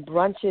retreats and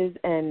brunches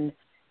and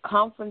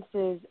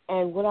conferences,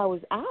 and what I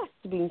was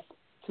asked to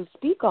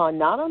speak on,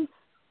 not on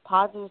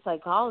positive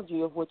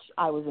psychology, of which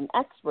I was an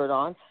expert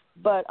on,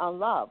 but on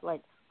love.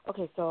 Like,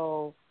 okay,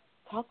 so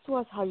talk to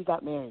us how you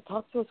got married.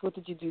 Talk to us, what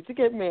did you do to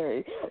get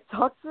married?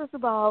 Talk to us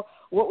about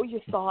what were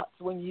your thoughts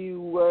when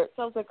you were.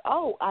 So I was like,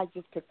 I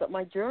just picked up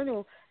my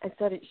journal and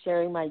started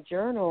sharing my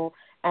journal.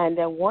 And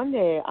then one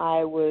day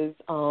I was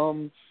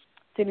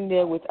sitting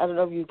there with, I don't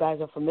know if you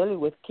guys are familiar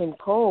with Kim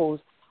Coles.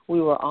 We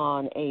were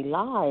on a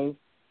live,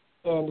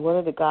 and one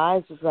of the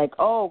guys was like,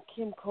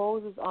 Kim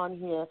Coles is on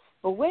here.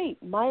 But wait,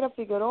 Mayra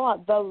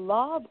Figueroa, the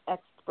love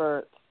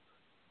expert,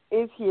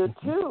 is here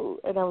too.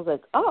 And I was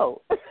like,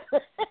 So,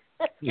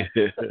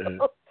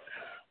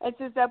 and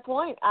since that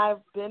point,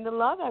 I've been the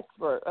love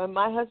expert. And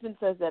my husband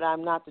says that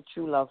I'm not the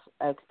true love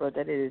expert,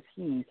 that it is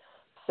he.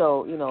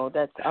 So,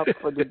 that's up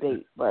for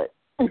debate. But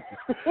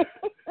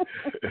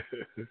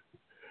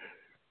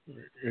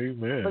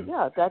Amen. But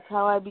yeah, that's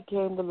how I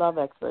became the love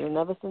expert. And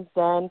ever since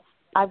then,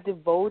 I've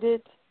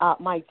devoted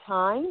my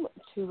time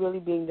to really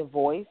being the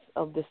voice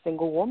of the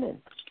single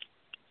woman.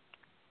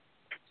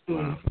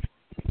 Wow.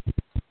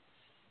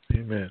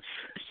 Amen.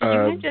 So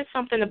you mentioned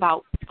something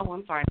about,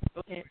 I'm sorry,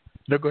 go ahead.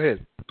 No, go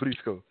ahead. Please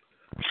go.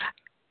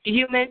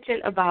 You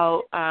mentioned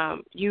about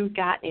you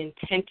got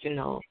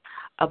intentional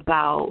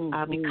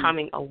about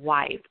becoming a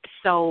wife.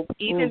 So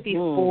even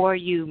before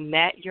you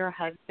met your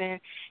husband,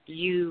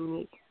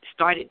 you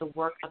started the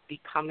work of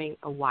becoming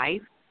a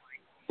wife?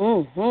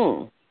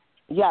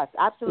 Yes,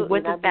 absolutely.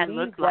 What does that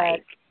look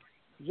like?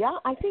 Yeah,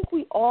 I think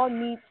we all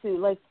need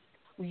to,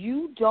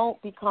 you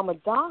don't become a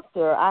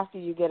doctor after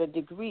you get a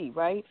degree,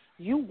 right?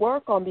 You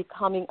work on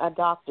becoming a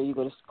doctor. You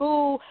go to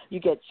school, you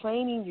get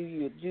training,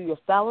 you do your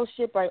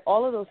fellowship, right?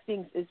 All of those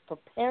things is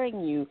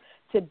preparing you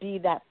to be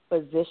that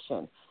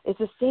physician. It's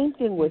the same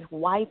thing with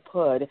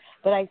wifehood,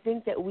 but I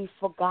think that we've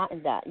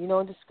forgotten that. In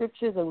the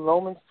scriptures in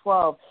Romans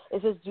 12,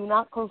 it says, do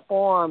not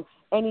conform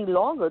any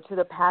longer to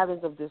the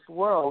patterns of this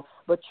world,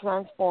 but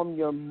transform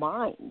your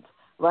mind.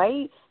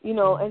 Right?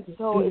 And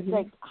so it's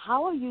like,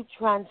 how are you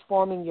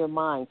transforming your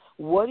mind?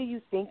 What are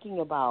you thinking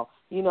about?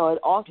 It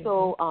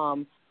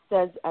also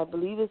says, I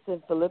believe it's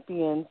in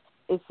Philippians,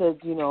 it says,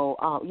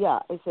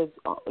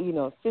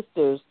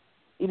 sisters,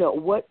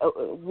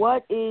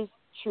 what is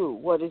true,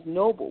 what is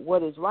noble,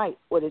 what is right,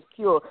 what is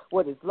pure,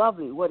 what is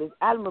lovely, what is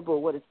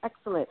admirable, what is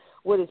excellent,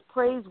 what is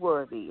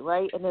praiseworthy,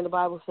 right? And then the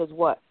Bible says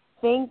what?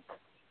 Think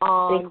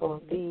on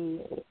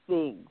these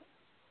things.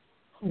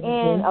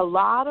 And a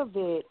lot of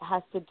it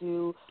has to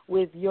do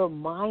with your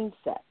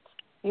mindset,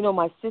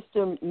 My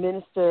sister,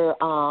 Minister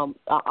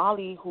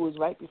Olley, who was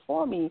right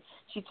before me,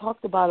 she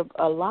talked about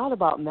a lot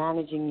about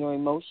managing your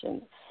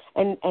emotions,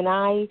 and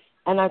I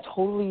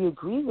totally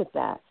agree with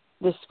that.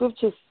 The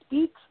scripture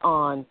speaks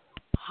on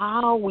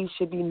how we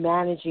should be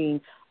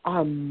managing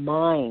our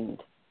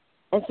mind,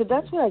 and so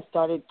that's what I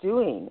started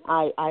doing.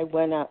 I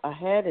went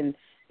ahead and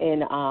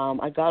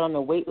I got on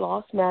the weight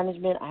loss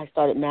management. I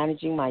started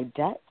managing my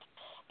debt,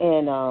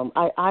 and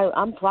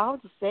I'm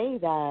proud to say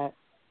that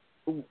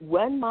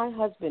when my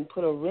husband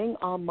put a ring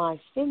on my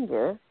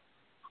finger,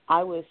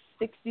 I was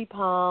 60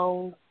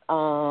 pounds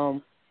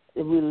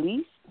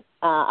released.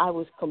 I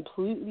was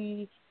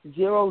completely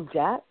zero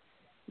debt.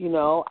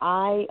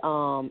 I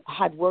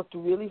had worked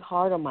really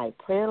hard on my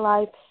prayer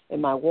life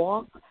and my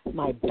walk,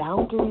 my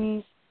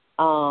boundaries,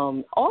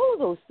 all of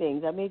those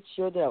things. I made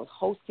sure that I was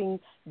hosting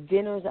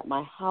dinners at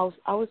my house.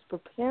 I was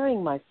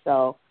preparing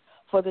myself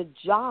for the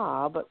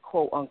job,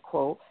 quote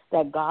unquote,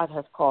 that God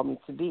has called me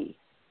to be.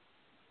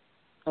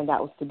 And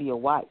that was to be a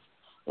wife.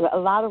 A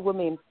lot of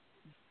women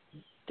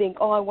think,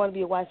 I want to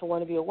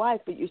be a wife,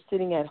 but you're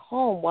sitting at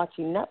home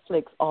watching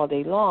Netflix all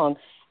day long,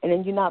 and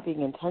then you're not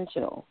being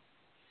intentional.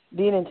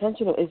 Being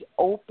intentional is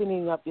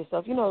opening up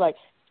yourself. Like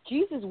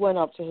Jesus went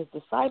up to his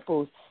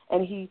disciples,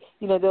 and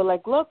they're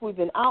like, look, we've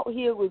been out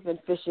here, we've been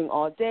fishing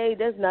all day,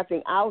 there's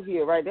nothing out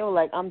here, right? They were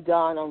like, I'm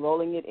done, I'm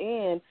rolling it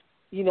in.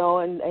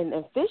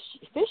 And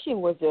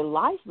fishing was their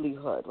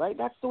livelihood, right?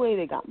 That's the way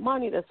they got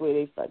money. That's the way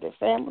they started their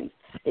families.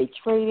 They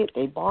traded,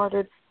 they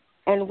bartered.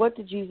 And what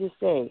did Jesus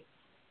say?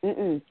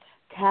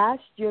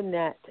 Cast your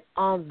net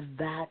on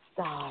that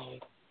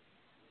side.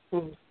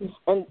 And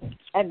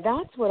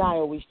that's what I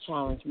always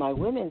challenge my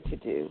women to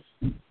do.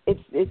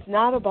 It's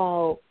not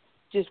about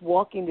just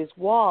walking this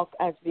walk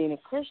as being a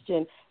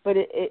Christian, but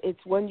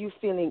it's when you're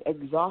feeling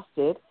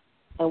exhausted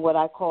and what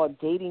I call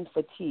dating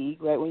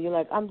fatigue, right? When you're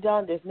like, I'm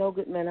done, there's no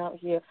good men out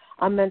here.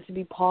 I'm meant to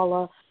be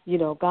Paula.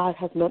 God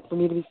has meant for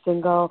me to be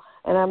single.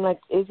 And I'm like,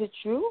 is it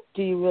true?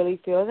 Do you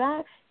really feel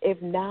that?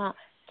 If not,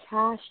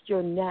 cast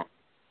your net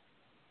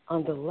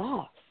on the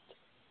left.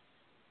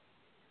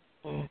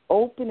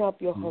 Open up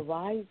your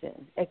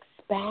horizon.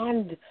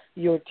 Expand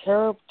your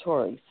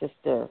territory,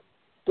 sister.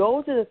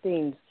 Those are the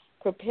things,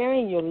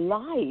 preparing your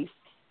life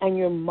and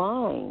your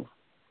mind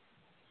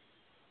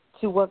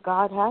to what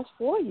God has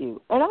for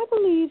you. And I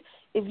believe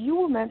if you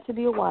were meant to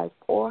be a wife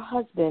or a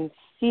husband,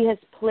 he has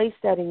placed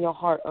that in your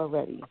heart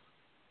already.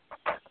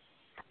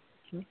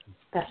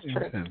 That's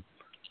true.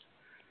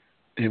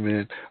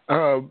 Amen.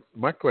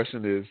 My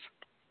question is,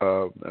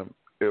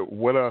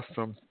 what are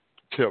some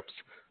tips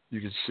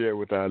you can share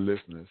with our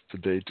listeners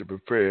today to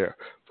prepare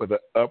for the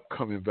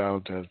upcoming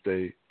Valentine's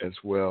Day as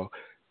well?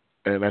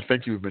 And I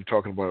think you've been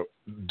talking about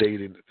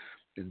dating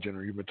in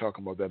general. You've been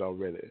talking about that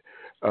already.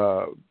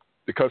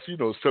 Because,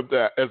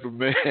 sometimes as a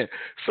man,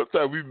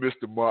 sometimes we miss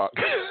the mark.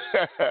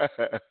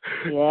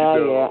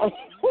 Yeah.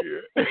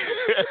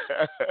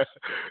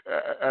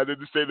 I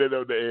didn't say that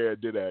on the air,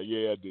 did I?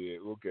 Yeah, I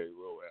did. Okay,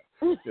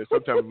 well. Yeah,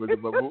 sometimes we miss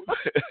my mood.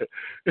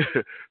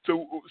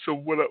 So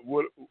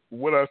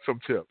what are some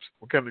tips?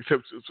 What kind of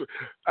tips?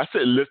 I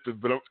said listen,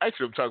 but I'm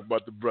talking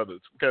about the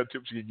brothers. What kind of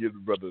tips you can give the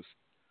brothers?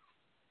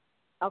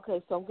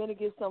 Okay, so I'm going to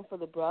give some for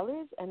the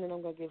brothers, and then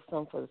I'm going to give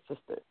some for the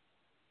sisters.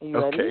 Are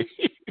you ready? Okay.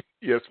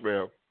 Yes,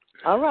 ma'am.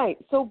 All right.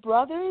 So,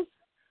 brothers,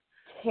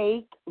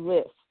 take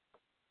risks.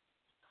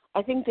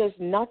 I think there's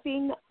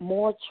nothing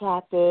more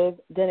attractive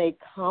than a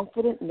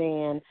confident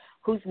man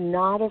who's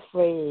not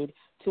afraid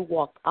to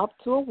walk up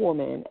to a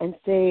woman and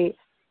say,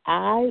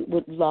 I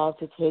would love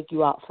to take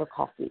you out for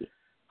coffee.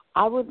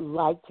 I would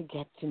like to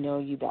get to know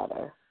you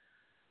better.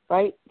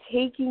 Right?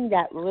 Taking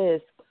that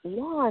risk,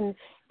 one,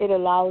 it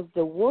allows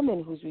the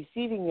woman who's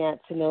receiving that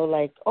to know,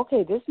 like,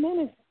 okay, this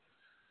man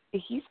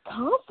he's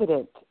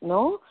confident,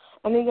 no?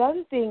 And the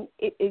other thing,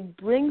 it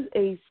brings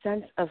a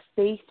sense of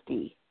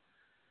safety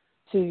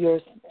to your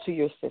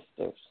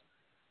sisters.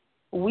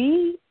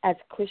 We, as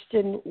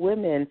Christian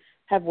women,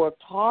 have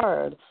worked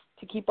hard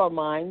to keep our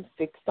minds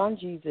fixed on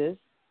Jesus,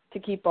 to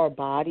keep our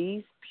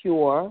bodies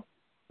pure,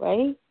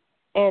 right?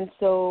 And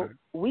so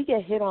we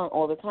get hit on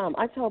all the time.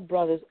 I tell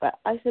brothers,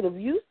 I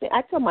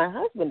tell my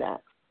husband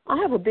that. I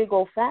have a big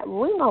old fat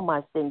ring on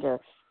my finger,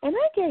 and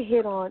I get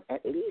hit on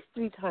at least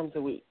 3 times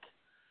a week.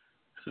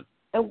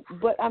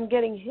 But I'm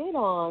getting hit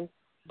on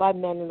by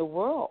men in the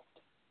world.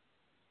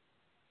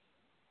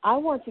 I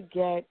want to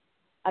get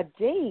a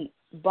date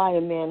by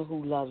a man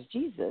who loves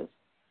Jesus,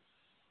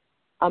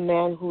 a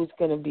man who's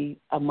going to be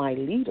my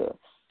leader.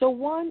 So,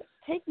 one,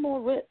 take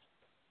more risks.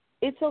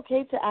 It's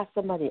okay to ask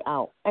somebody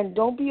out. And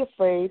don't be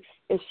afraid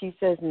if she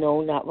says,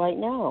 no, not right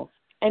now.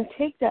 And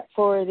take that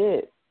for it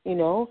is.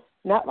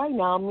 Not right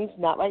now means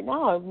not right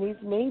now. It means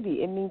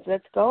maybe. It means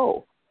let's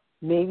go.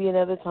 Maybe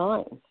another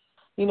time.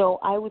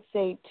 I would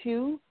say,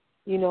 too,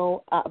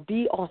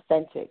 be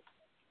authentic.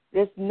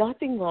 There's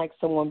nothing like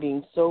someone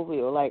being so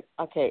real. Like,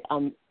 okay,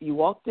 you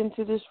walked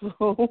into this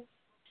room,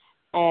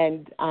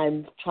 and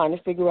I'm trying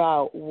to figure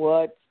out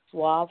what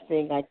suave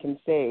thing I can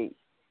say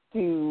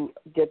to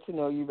get to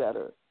know you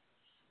better.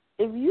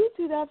 if you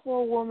do that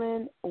for a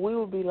woman, we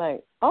will be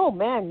like, oh,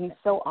 man, he's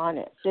so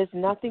honest. There's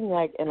nothing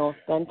like an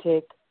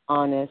authentic,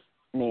 honest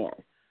man.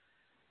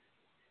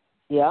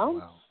 Yeah?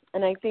 Wow.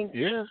 And I think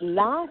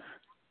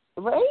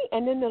right?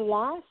 And then the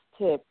last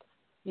tip,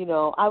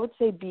 I would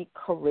say be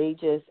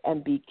courageous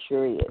and be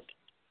curious.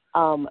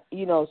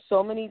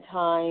 So many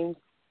times,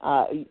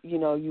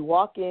 you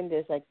walk in,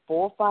 there's like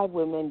 4 or 5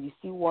 women, you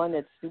see one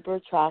that's super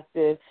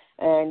attractive,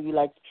 and you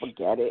like,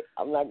 forget it.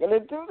 I'm not going to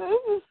do this.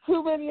 There's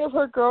too many of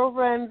her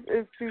girlfriends.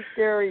 It's too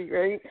scary,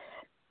 right?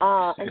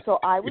 And so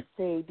I would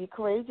say be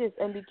courageous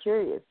and be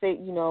curious. Say,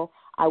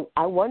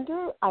 I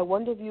wonder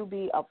if you'll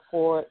be up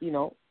for,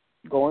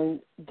 going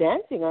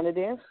dancing on the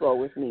dance floor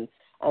with me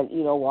and,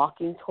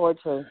 walking towards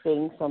her and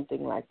saying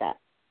something like that.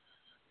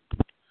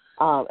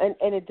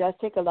 And it does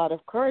take a lot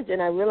of courage.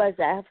 And I realize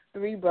that I have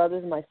 3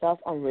 brothers myself.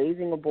 I'm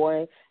raising a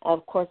boy.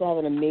 Of course, I have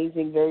an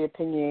amazing, very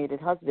opinionated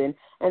husband.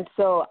 And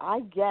so I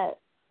get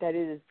that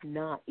it is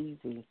not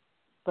easy.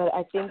 But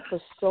I think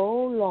for so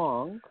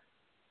long,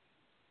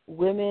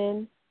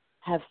 women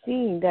have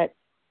seen that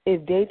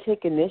if they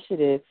take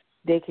initiative,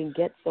 they can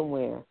get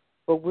somewhere.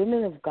 But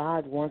women of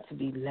God want to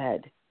be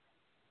led.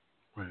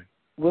 Right.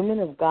 Women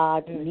of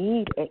God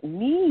need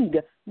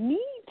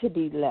to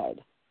be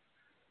led.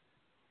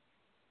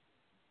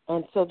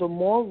 And so the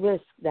more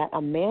risk that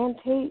a man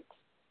takes,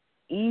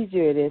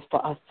 easier it is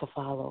for us to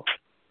follow.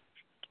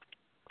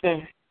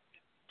 Okay.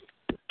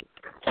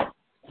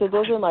 So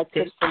those are my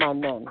tips for my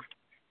men.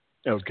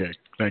 Okay,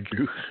 thank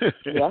you.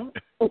 Yeah.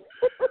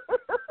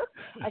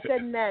 I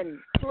said men,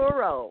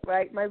 plural,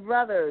 right? My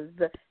brothers,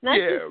 not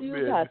just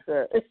you,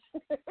 Pastor.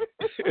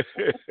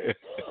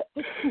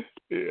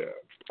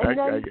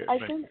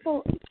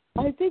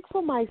 I think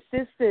for my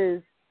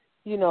sisters,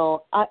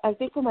 I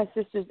think for my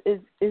sisters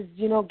is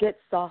get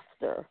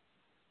softer.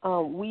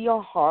 We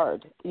are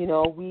hard.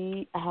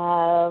 We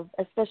have,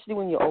 especially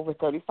when you're over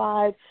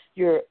 35,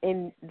 you're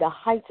in the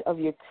height of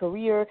your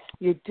career,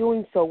 you're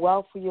doing so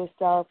well for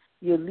yourself,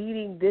 you're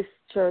leading this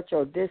church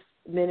or this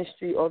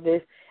ministry or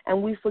this,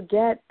 and we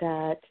forget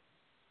that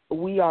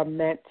we are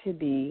meant to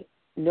be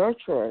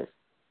nurturers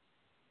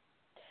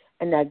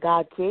and that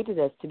God created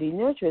us to be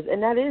nurturers,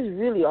 and that is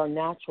really our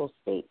natural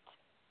state.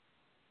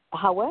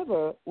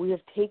 However, we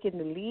have taken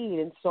the lead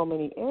in so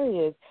many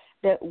areas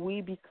that we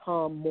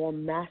become more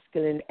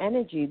masculine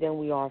energy than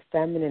we are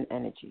feminine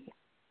energy.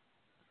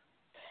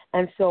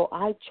 And so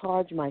I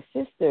charge my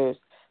sisters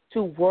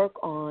to work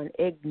on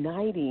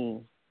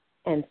igniting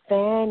and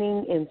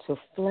fanning into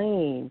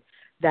flame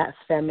that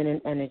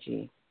feminine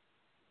energy.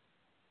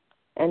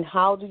 And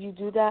how do you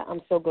do that?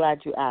 I'm so glad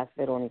you asked,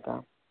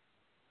 Veronica.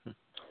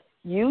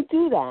 You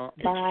do that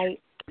by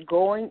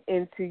going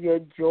into your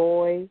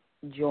joy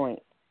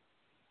joint.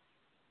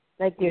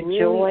 Like you're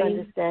really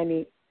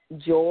understanding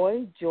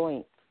joy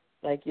joints,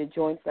 like your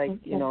joints, like,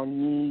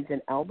 knees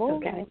and elbows,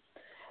 okay.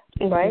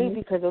 Right?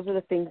 Because those are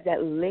the things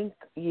that link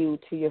you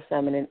to your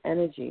feminine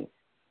energy.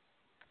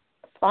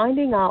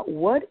 Finding out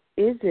what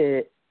is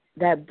it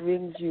that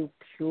brings you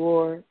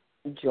pure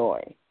joy.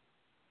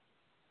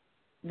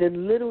 The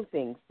little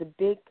things, the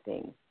big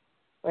things,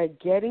 right?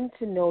 Getting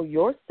to know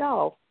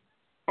yourself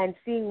and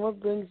seeing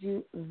what brings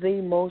you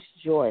the most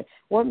joy.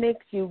 What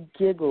makes you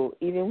giggle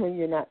even when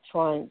you're not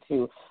trying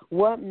to?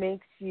 What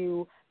makes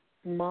you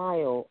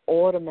smile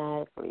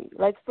automatically?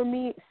 Like for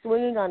me,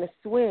 swinging on a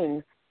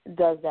swing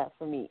does that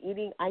for me.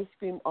 Eating ice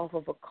cream off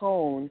of a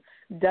cone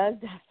does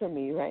that for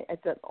me, right?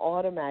 It's an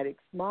automatic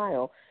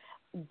smile.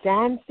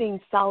 Dancing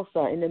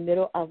salsa in the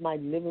middle of my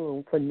living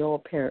room for no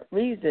apparent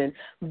reason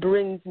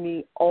brings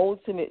me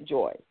ultimate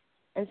joy.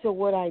 And so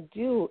what I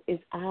do is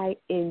I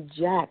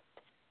inject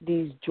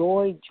these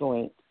joy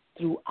joints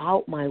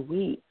throughout my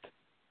week.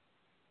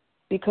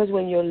 Because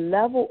when your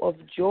level of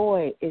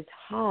joy is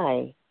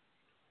high,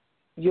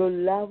 your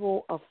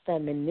level of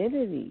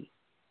femininity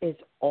is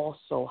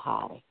also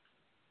high.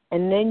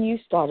 And then you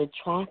start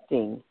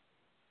attracting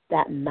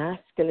that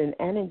masculine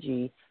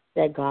energy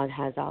that God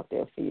has out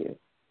there for you.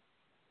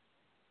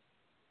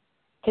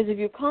 Because if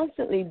you're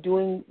constantly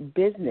doing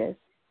business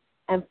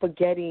and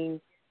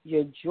forgetting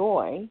your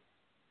joy,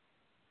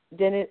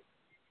 then it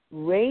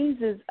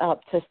raises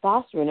up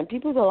testosterone. And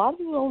a lot of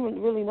people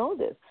don't really know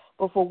this,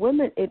 but for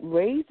women, it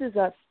raises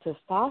up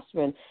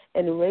testosterone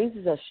and it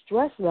raises our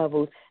stress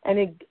levels, and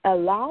it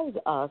allows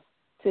us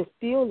to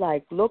feel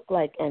like, look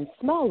like, and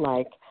smell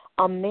like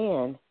a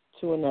man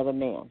to another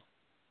man.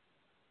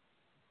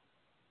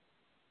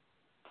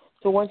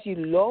 So once you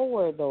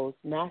lower those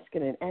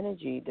masculine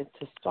energy, the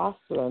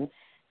testosterone,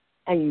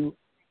 and you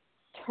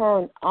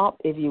turn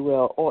up, if you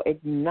will, or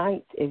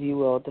ignite, if you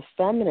will, the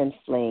feminine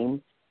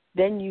flame,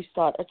 then you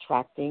start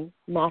attracting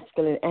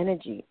masculine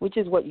energy, which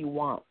is what you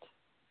want.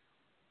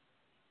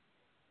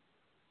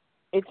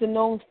 It's a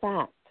known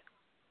fact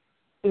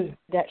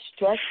that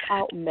stressed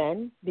out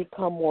men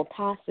become more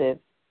passive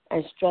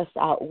and stressed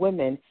out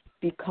women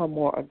become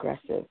more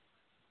aggressive.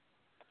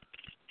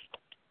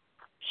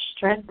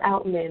 Stressed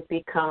out men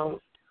become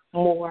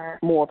more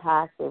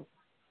passive.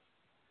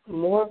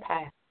 More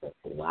passive.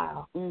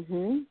 Wow.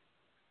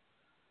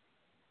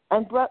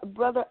 And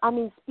brother, I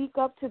mean, speak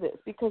up to this,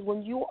 because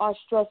when you are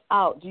stressed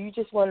out, do you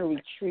just want to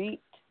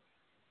retreat,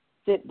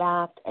 sit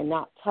back, and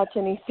not touch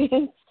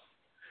anything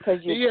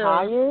because you're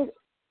tired?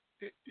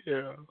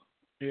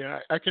 Yeah,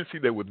 I can see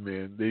that with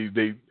men.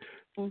 They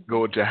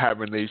go into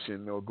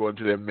hibernation or go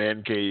into their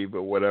man cave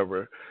or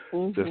whatever,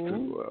 just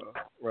to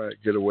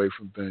get away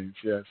from things.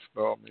 Yes,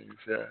 by all means.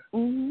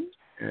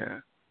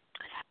 Yeah.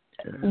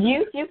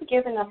 You've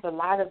given us a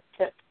lot of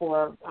tips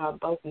for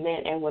both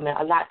men and women,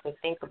 a lot to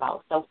think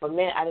about. So for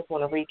men, I just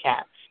want to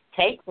recap: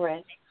 take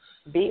risks,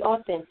 be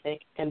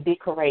authentic, and be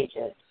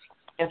courageous.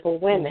 And for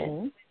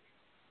women,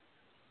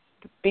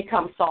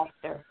 become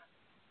softer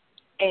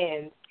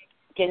and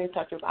get in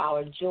touch with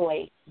our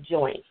joy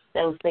joints,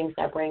 those things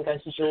that bring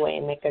us joy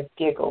and make us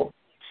giggle.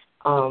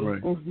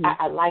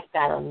 I like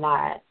that a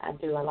lot. I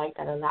do. I like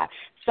that a lot.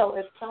 So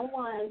if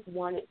someone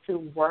wanted to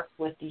work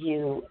with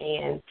you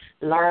and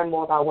learn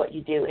more about what you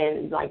do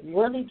and, like,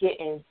 really get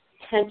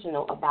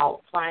intentional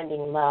about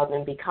finding love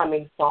and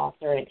becoming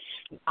softer and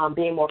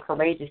being more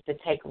courageous to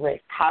take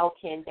risks, how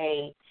can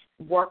they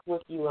work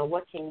with you, and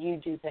what can you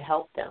do to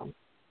help them?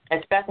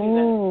 Especially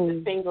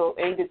the single,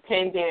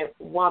 independent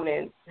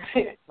woman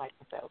like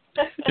myself.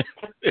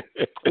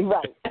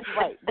 Right.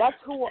 That's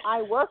who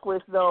I work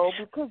with, though,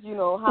 because, you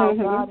know, how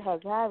God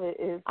has had it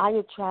is I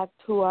attract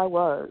who I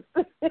was.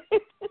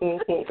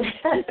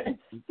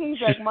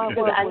 He's like, my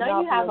work will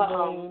not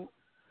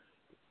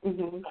be in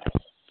vain.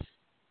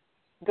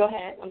 Go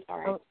ahead. I'm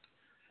sorry.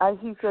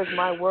 He says,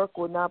 my work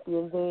will not be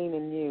in vain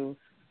in you.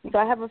 So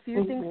I have a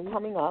few things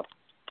coming up.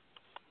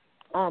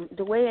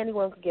 The way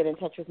anyone can get in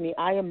touch with me,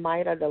 I am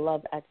Mayra the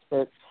Love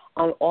Expert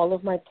on all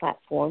of my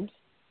platforms.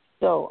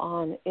 So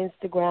on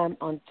Instagram,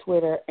 on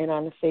Twitter, and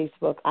on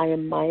Facebook, I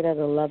am Mayra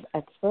the Love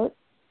Expert.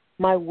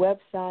 My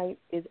website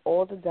is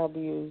all the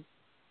W's,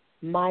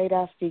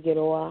 Mayra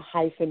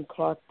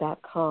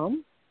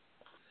Figueroa-Clark.com,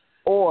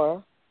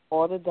 or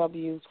all the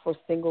W's for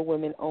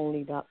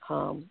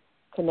singlewomenonly.com.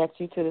 Connect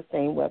you to the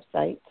same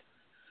website.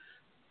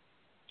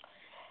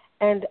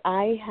 And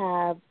I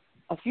have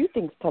a few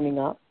things coming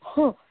up.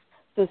 So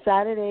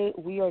Saturday,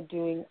 we are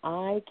doing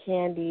Eye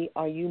Candy,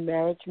 Are You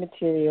Marriage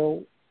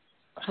Material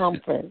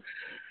conference.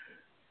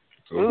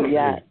 Okay.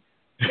 Yes.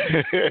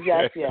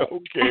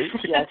 Okay.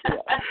 Yes.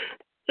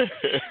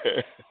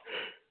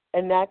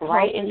 And that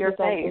right in your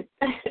face.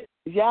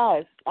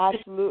 Yes,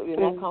 absolutely.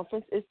 And that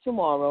conference is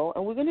tomorrow,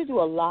 and we're going to do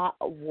a lot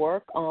of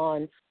work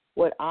on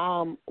what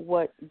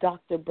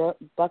Dr.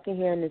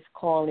 Buckingham is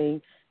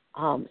calling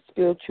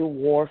spiritual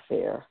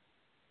warfare.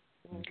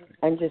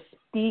 And just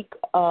speak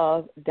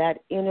of that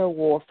inner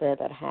warfare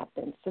that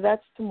happens. So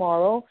that's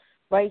tomorrow,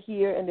 right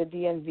here in the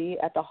DMV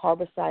at the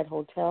Harborside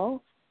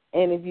Hotel.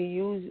 And if you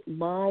use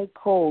my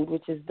code,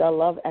 which is the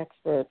Love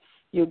Expert,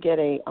 you'll get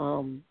a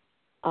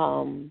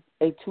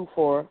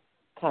 2-for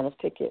kind of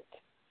ticket.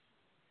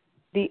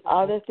 The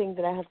other thing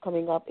that I have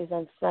coming up is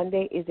on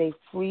Sunday is a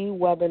free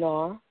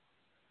webinar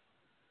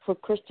for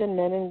Christian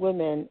men and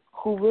women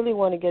who really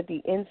want to get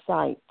the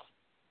insight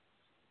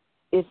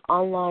if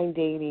online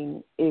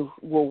dating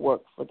will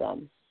work for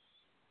them.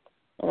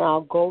 And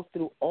I'll go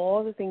through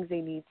all the things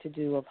they need to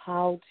do of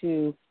how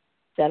to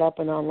set up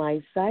an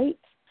online site,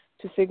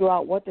 to figure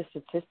out what the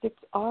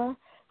statistics are,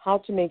 how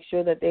to make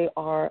sure that they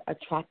are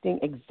attracting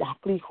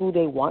exactly who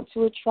they want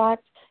to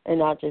attract and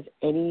not just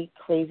any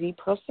crazy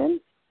person.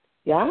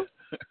 Yeah?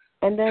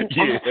 And then,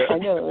 I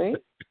know, right?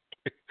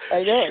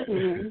 I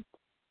know.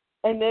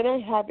 And then I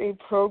have a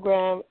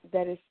program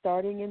that is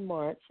starting in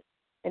March,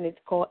 and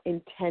it's called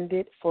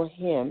Intended for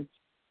Him.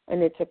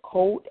 And it's a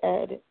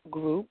co-ed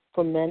group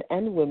for men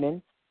and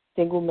women,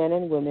 single men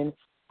and women,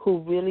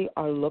 who really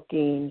are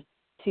looking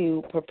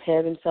to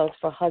prepare themselves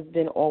for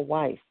husband or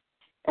wife.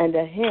 And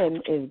the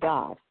him is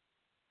God.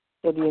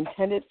 So the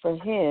Intended for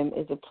Him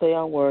is a play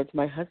on words.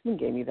 My husband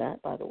gave me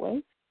that, by the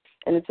way.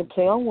 And it's a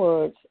play on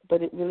words,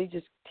 but it really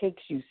just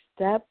takes you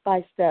step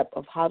by step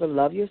of how to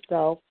love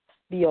yourself,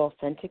 be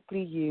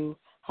authentically you,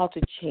 how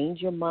to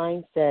change your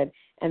mindset,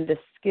 and the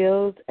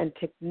skills and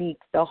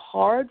techniques, the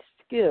hard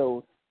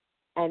skills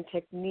and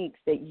techniques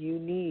that you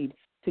need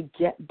to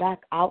get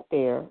back out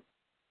there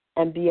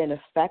and be an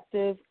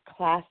effective,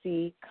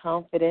 classy,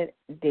 confident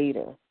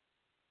dater.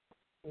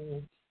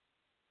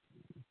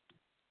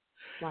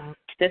 Wow.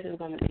 This is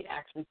going to be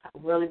actually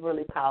really,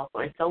 really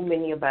powerful. And so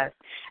many of us,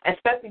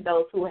 especially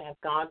those who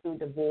have gone through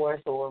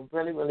divorce or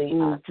really, really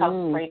tough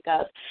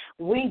breakups,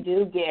 we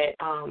do get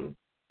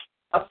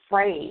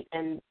afraid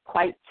and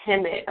quite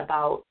timid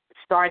about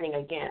starting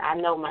again. I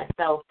know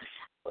myself,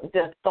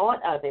 the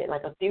thought of it,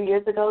 like a few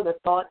years ago, the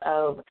thought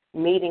of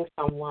meeting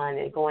someone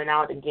and going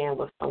out again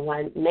with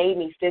someone made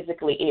me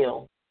physically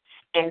ill.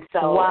 And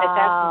so at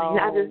that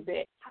point, I just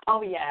said,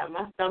 oh, yeah,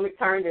 my stomach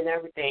turned and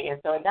everything.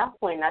 And so at that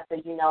point, I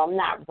said, I'm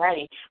not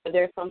ready. But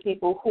there's some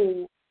people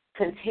who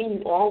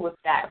continue on with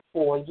that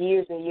for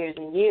years and years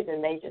and years,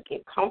 and they just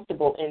get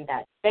comfortable in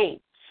that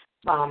state.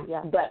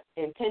 But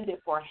Intended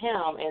for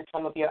Him and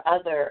some of your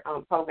other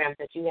programs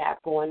that you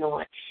have going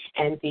on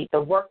and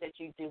the work that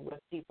you do with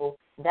people,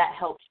 that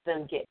helps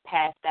them get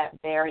past that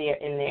barrier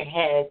in their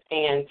heads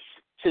and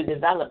to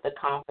develop the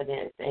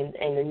confidence and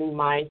the new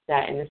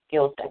mindset and the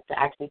skill set to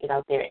actually get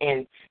out there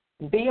and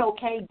be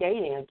okay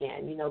dating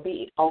again,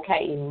 be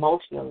okay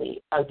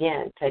emotionally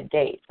again to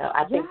date. So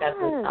I think that's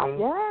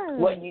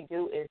what you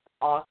do is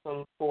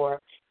awesome for,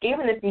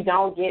 even if you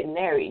don't get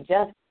married,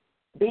 just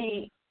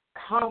be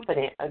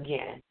confident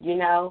again,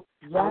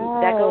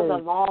 that goes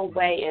a long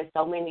way in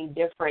so many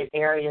different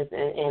areas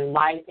in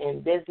life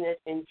and business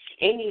and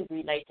any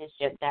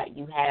relationship that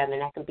you have,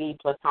 and that can be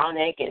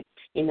platonic and,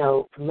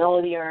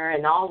 familiar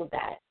and all of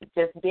that.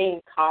 Just being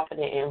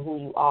confident in who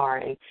you are,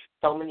 and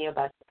so many of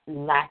us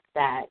lack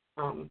that.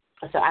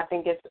 So I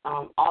think it's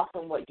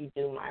awesome what you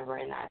do,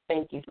 Mayra, and I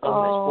thank you so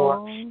much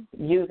for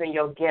using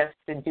your gifts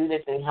to do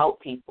this and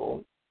help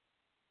people.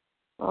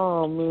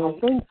 Oh, man,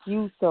 thank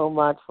you so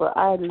much.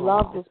 I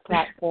love this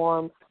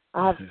platform.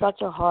 I have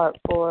such a heart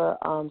for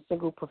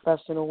single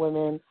professional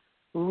women,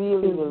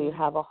 really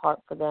have a heart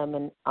for them.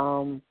 And,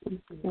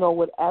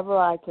 whatever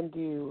I can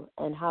do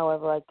and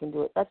however I can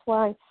do it. That's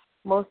why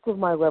most of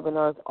my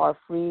webinars are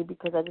free,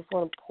 because I just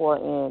want to pour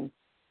in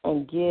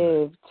and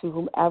give to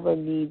whomever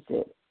needs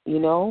it,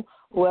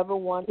 whoever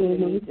wants it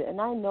needs it. And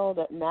I know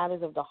that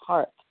matters of the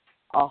heart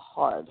are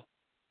hard.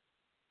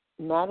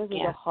 Matters of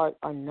the heart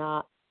are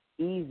not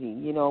easy.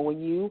 When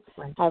you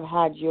have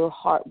had your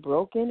heart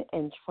broken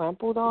and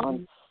trampled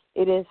on,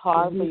 it is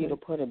hard for you to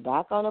put it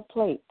back on a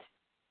plate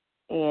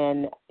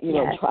and,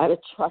 try to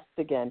trust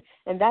again.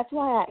 And that's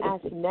why I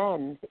ask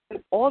men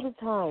all the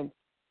time,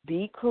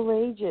 be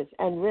courageous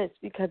and risk,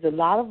 because a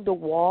lot of the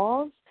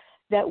walls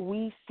that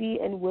we see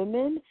in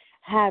women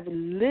have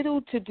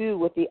little to do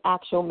with the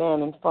actual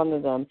man in front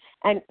of them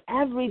and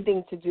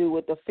everything to do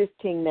with the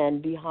 15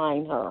 men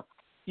behind her.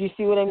 You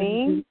see what I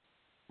mean?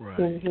 Right.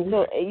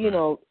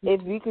 So,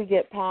 if we could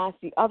get past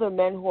the other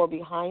men who are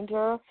behind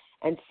her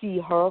and see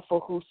her for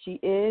who she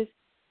is,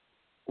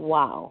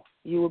 wow,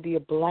 you will be a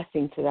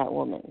blessing to that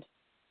woman.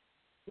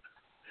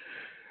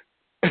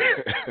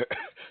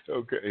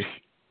 Okay.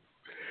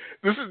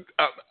 This is,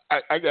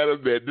 I got to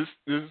admit, this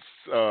is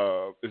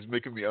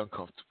making me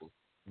uncomfortable,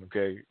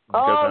 okay?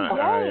 Because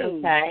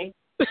okay.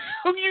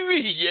 What do you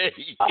mean, yay?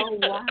 Oh,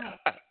 wow.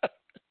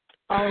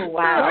 Oh,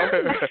 wow.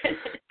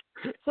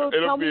 So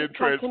tell me,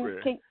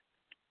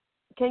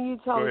 can you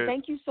tell me, ahead.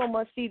 thank you so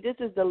much. See, this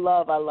is the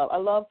love I love. I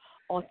love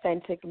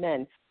authentic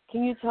men.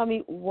 Can you tell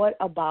me what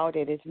about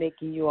it is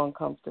making you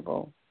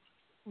uncomfortable?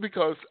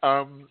 Because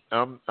I'm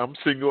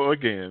single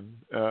again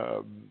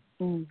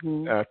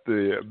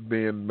after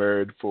being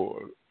married for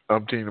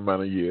umpteen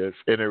amount of years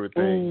and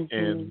everything.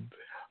 And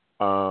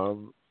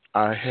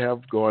I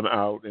have gone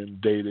out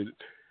and dated,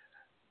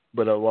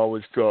 but I've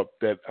always felt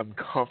that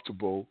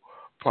uncomfortable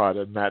part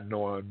of not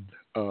knowing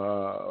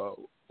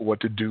what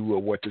to do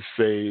or what to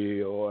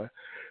say, or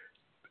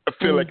I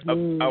feel like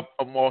I'm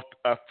off.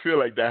 I feel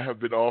like I have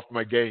been off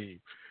my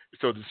game,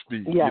 so to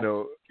speak. Yes.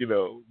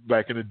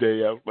 Back in the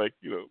day, I was like,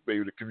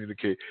 able to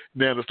communicate.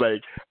 Now it's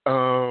like,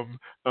 I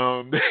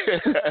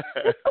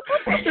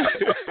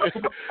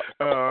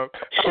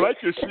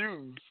like your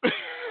shoes.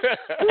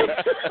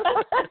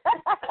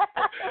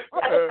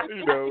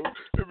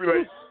 It'd be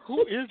like,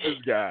 who is this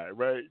guy,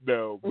 right?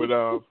 No, but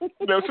so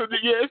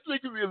it's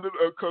making me a little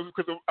uncomfortable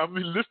because I'm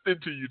listening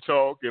to you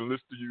talk and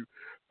listening to you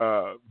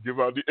give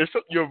out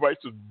your advice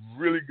is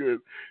really good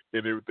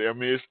and everything. I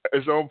mean,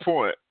 it's on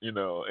point,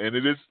 and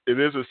it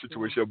is a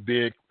situation of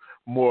being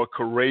more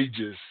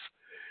courageous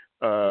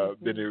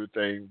than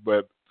everything,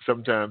 but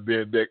sometimes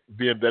being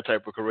that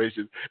type of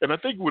courageous. And I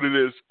think what it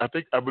is,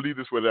 I believe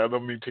this way. I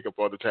don't mean to take up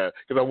all the time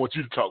because I want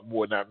you to talk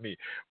more, not me.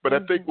 But I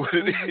think what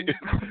it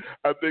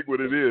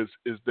is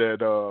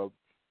that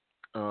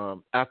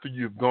after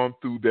you've gone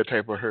through that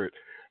type of hurt,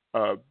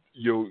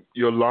 your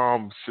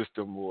alarm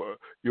system or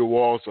your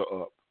walls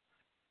are up,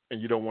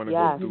 and you don't want to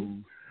go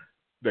through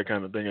that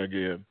kind of thing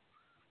again.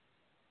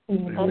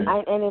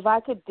 And if I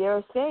could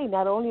dare say,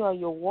 not only are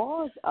your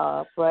walls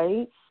up,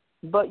 right,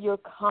 but your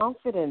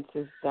confidence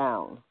is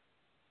down.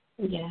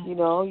 Yeah.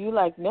 You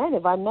like, man,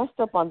 if I messed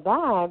up on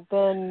that,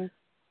 then,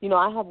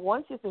 I have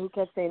one sister who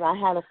kept saying I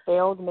had a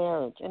failed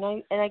marriage. And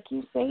I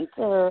keep saying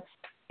to her,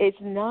 it's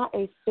not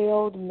a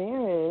failed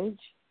marriage.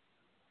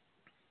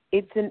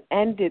 It's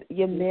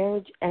your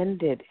marriage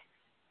ended.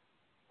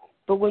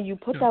 But when you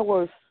put that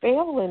word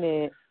fail in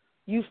it,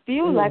 you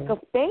feel like a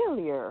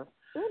failure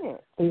in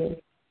it.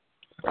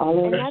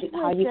 And that's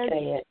how you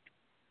say it.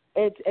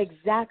 It's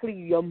exactly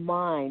your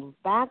mind.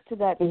 Back to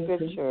that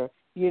scripture,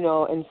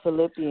 in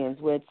Philippians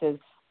where it says,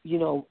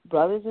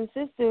 brothers and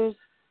sisters,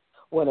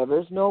 whatever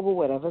is noble,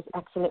 whatever is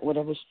excellent,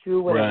 whatever is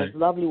true, whatever is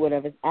lovely,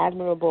 whatever is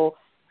admirable,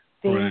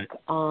 think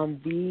on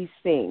these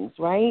things,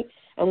 right?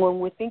 And when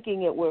we're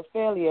thinking we're a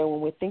failure,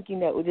 when we're thinking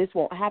that this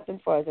won't happen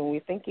for us, and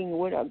we're thinking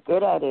we're not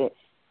good at it,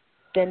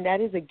 then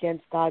that is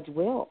against God's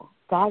will.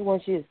 God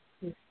wants you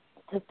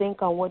to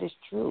think on what is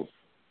true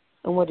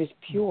and what is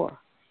pure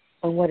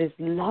and what is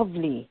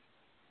lovely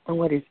and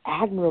what is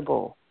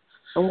admirable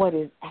and what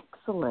is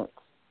excellent.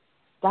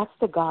 That's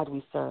the God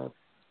we serve.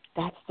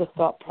 That's the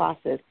thought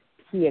process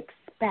He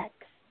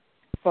expects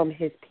from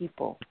His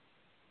people.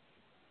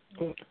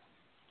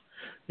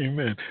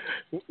 Amen.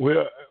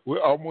 We're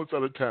almost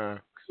out of time.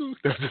 I'm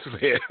just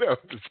saying. I'm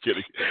just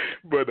kidding.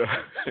 But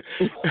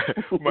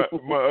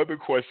my other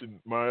question,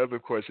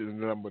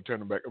 and then I'm gonna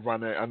turn it back.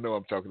 Ron, I know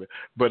I'm talking,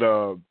 but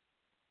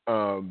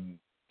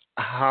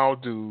how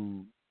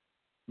do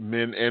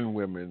men and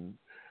women,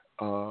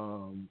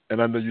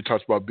 and I know you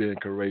talked about being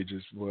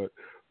courageous, but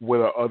what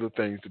are other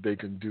things that they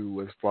can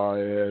do as far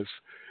as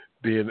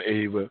being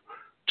able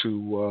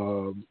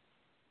to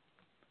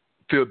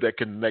feel that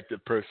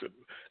connected person,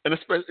 and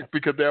especially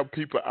because there are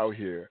people out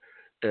here,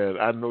 and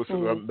I know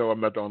I know I'm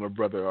not the only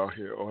brother out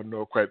here, or I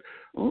know quite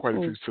a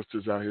few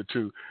sisters out here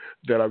too,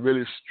 that are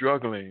really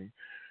struggling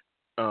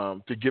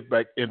to get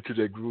back into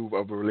the groove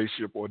of a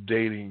relationship or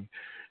dating,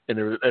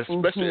 and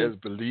especially as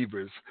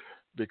believers,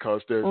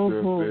 because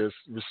there's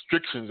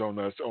restrictions on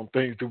us on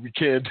things that we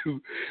can do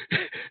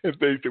and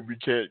things that we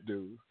can't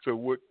do. So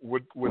what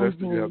else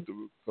do you have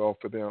to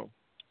offer them?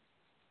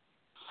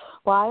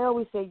 Well, I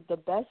always say the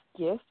best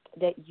gift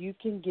that you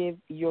can give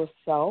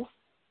yourself,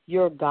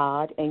 your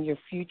God, and your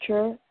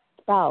future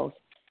spouse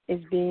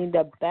is being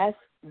the best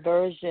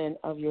version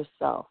of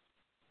yourself.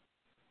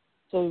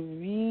 So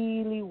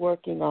really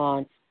working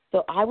on.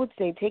 So I would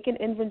say take an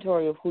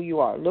inventory of who you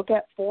are. Look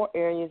at 4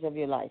 areas of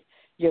your life: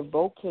 your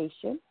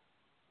vocation,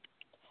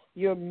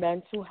 your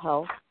mental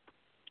health,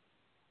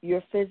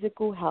 your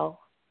physical health,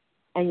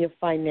 and your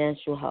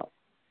financial health.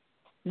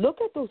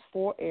 Look at those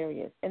 4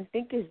 areas and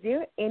think, is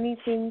there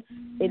anything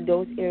in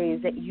those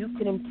areas that you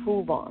can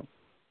improve on?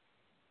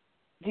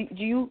 Do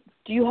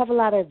you have a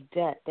lot of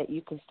debt that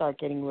you can start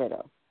getting rid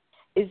of?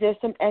 Is there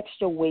some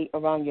extra weight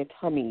around your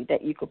tummy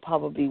that you could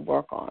probably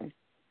work on?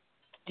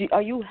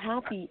 Are you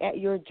happy at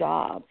your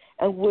job?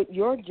 And would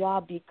your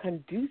job be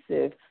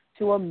conducive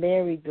to a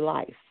married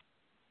life?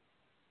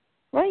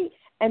 Right?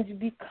 And to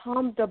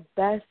become the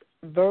best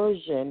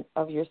version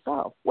of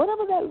yourself,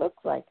 whatever that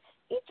looks like.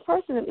 Each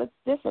person, it looks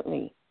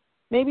differently.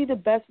 Maybe the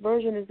best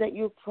version is that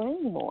you're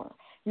praying more.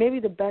 Maybe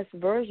the best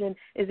version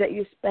is that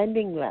you're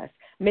spending less.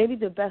 Maybe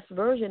the best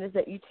version is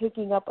that you're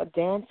taking up a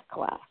dance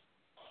class.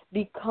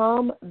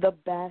 Become the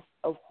best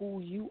of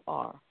who you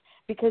are.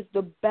 Because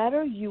the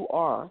better you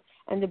are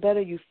and the better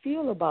you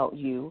feel about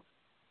you,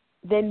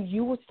 then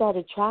you will start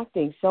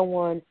attracting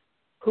someone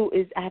who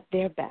is at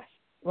their best,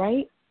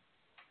 right?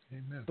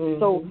 Amen.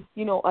 So,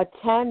 a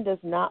 10 does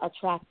not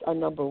attract a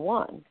number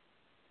 1.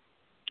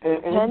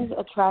 10s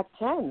attract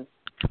 10s.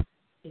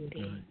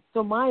 Indeed.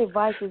 So my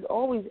advice is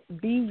always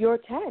be your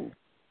 10.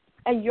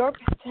 And your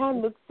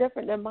 10 looks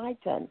different than my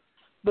 10.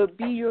 But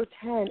be your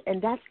 10, and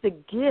that's the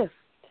gift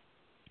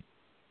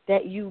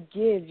that you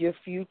give your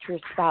future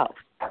spouse,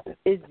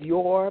 is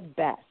your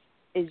best,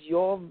 is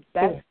your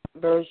best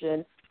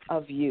version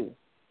of you.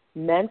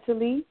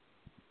 Mentally,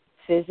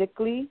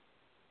 physically,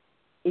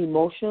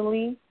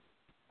 emotionally,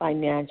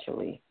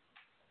 financially.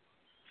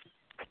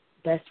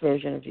 Best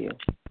version of you.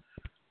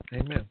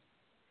 Amen.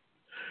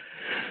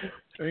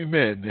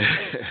 Amen.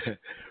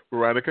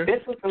 Veronica?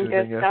 This was some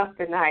good stuff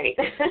tonight.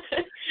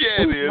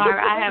 Yeah, it is.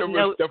 Mayra, I have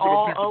notes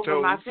all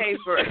over my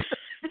paper.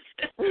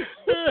 I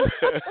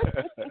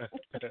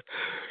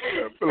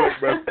feel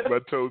like my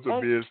toes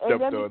are being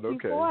stepped on.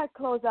 Okay. Before I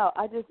close out,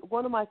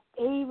 one of my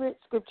favorite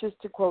scriptures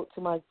to quote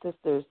to my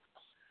sisters.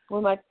 One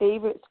of my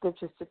favorite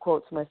scriptures to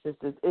quote to my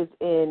sisters is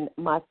in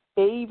my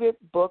favorite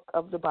book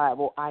of the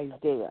Bible,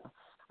 Isaiah.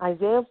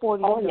 Isaiah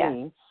 43. Oh,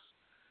 yeah.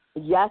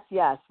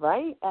 Yes,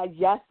 right?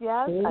 Yes.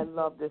 Mm-hmm. I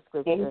love this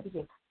scripture.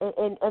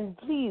 Mm-hmm. And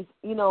please,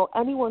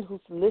 anyone who's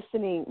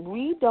listening,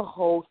 read the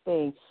whole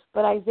thing.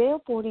 But Isaiah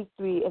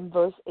 43 in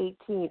verse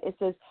 18, it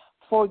says,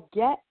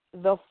 forget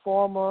the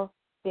former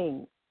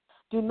things.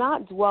 Do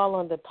not dwell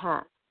on the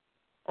past.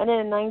 And then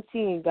in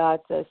 19, God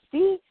says,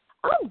 see,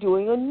 I'm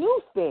doing a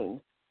new thing.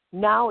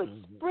 Now it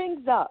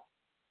springs up.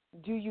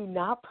 Do you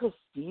not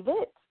perceive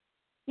it?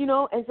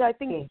 And so I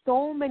think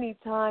so many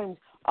times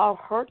our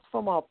hurts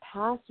from our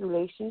past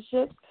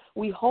relationships,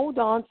 we hold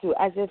on to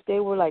as if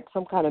they were like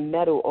some kind of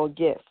medal or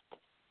gift.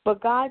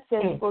 But God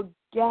says,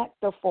 forget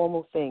the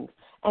former things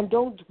and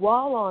don't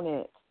dwell on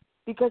it,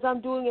 because I'm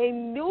doing a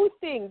new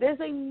thing. There's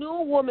a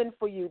new woman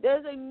for you.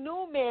 There's a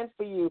new man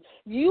for you.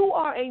 You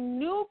are a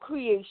new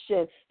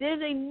creation.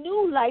 There's a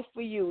new life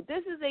for you.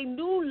 This is a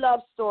new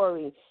love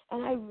story.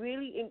 And I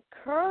really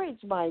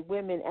encourage my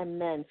women and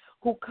men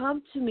who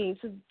come to me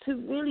to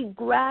really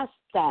grasp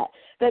that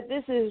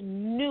this is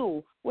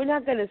new. We're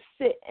not going to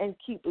sit and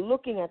keep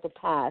looking at the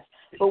past,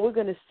 but we're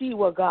going to see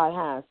what God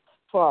has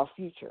for our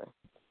future.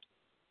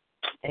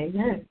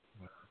 Amen.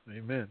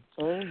 Amen.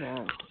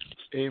 Amen.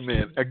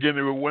 Amen. Again,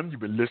 everyone,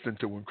 you've been listening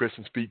to When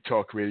Christians Speak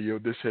Talk Radio.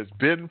 This has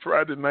been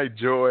Friday Night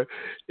Joy.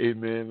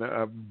 Amen.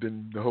 I've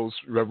been the host,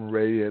 Reverend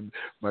Ray, and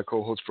my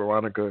co-host,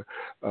 Veronica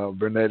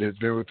Burnett, has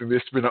been with me.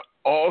 It's been an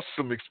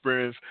awesome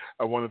experience.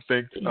 I want to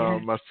thank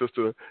my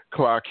sister,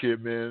 Clark here,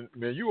 man.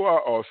 Man, you are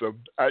awesome.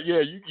 You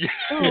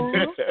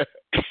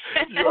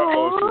are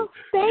awesome.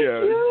 Thank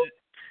you.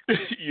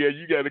 Yeah,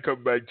 you got to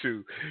come back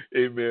too.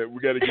 Amen.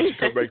 We got to get you to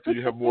come back so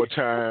you have more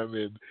time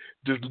and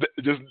just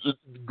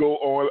go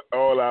all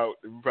out.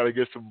 And we probably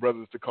get some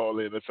brothers to call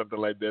in or something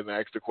like that and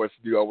ask the question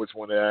you always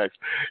want to ask.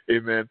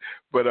 Amen.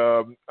 But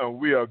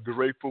we are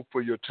grateful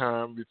for your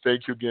time. We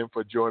thank you again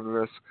for joining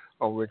us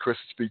on When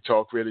Christians Speak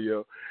Talk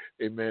Radio.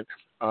 Amen.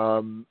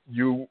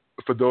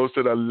 For those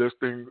that are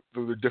listening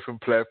through the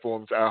different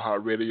platforms,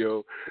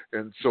 iHeartRadio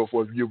and so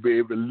forth, you'll be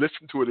able to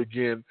listen to it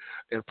again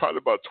in probably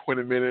about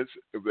 20 minutes.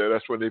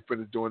 That's when they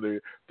finish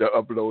doing the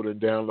upload and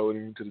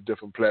downloading to the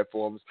different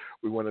platforms.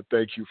 We want to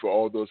thank you for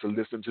all those that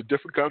listen to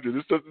different countries.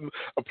 This doesn't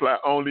apply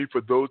only for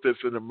those that's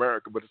in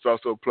America, but it's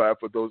also applied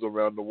for those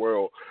around the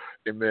world,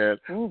 amen,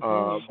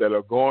 that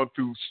are going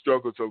through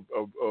struggles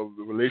of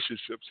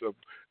relationships of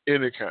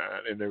any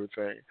kind and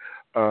everything.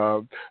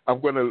 I'm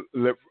going to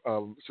let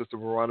Sister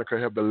Veronica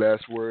have the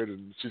last word,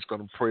 and she's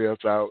going to pray us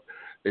out.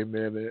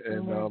 Amen.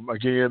 And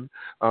again,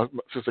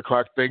 Sister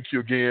Clark, thank you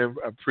again.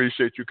 I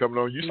appreciate you coming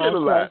on. You said a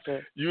lot.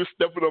 You were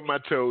stepping on my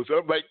toes.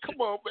 I'm like, come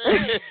on,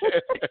 man.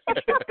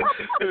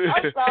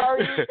 I'm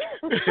sorry.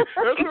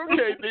 That's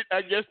okay.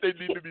 I guess they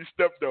need to be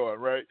stepped on,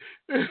 right?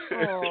 I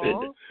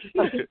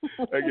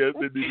guess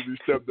they need to be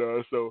stepped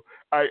on. So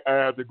I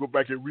have to go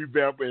back and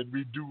revamp and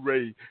redo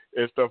Ray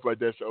and stuff like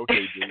that. So,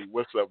 okay, dude,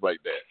 what's up like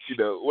that?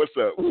 What's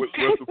up? What's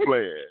the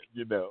plan?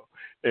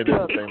 And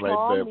everything like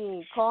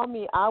that. Call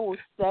me. I will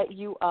set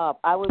you up.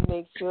 I will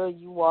make sure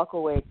you walk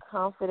away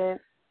confident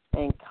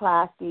and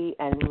classy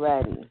and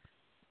ready.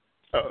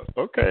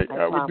 Okay.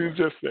 I will do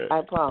just that.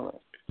 I promise.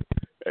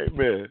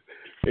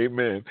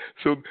 Amen.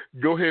 So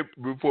go ahead,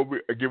 before we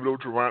give it over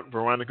to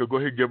Veronica, go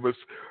ahead and give us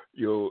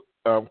your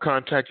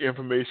contact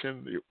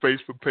information, your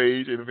Facebook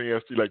page, anything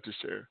else you'd like to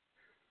share.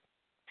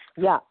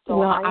 Yeah.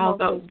 So I'm on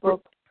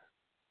Facebook.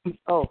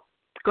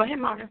 Go ahead,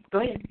 Mayra. Go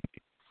ahead.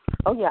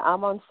 Oh, yeah.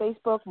 I'm on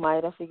Facebook,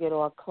 Mayra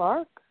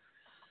Figueroa-Clark,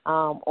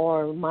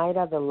 or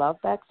Mayra the Love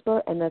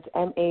Expert, and that's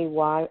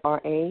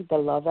Mayra, the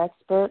Love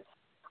Expert.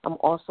 I'm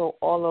also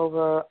all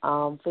over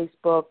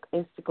Facebook,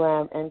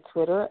 Instagram, and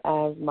Twitter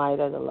as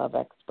Mayra the Love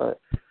Expert.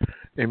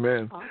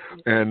 Amen.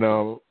 Awesome. And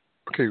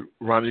okay,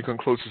 Ronnie, you can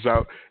close us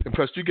out. And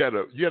plus, you got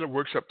a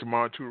workshop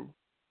tomorrow too,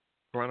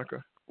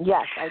 Veronica.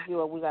 Yes, I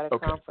do. We got a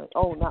conference.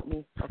 Oh, not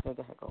me. Okay,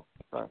 go ahead. Go.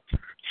 Sorry.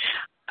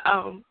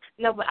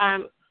 No, but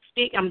I'm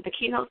the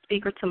keynote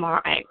speaker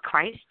tomorrow at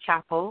Christ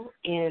Chapel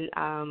in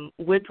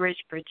Woodbridge,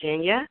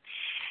 Virginia,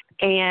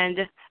 and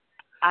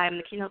I'm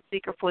the keynote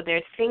speaker for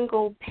their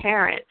single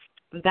parents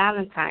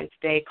Valentine's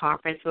Day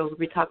conference, where we'll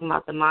be talking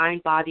about the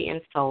mind, body,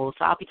 and soul.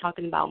 So I'll be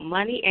talking about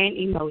money and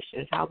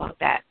emotions. How about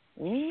that?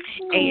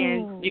 Mm-hmm.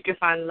 And you can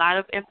find a lot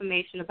of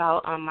information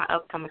about my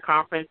upcoming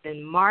conference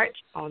in March,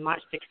 on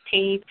March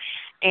 16th,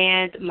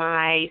 and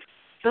my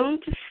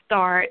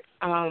soon-to-start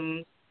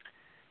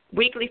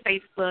weekly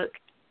Facebook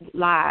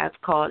Live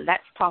called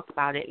Let's Talk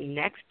About It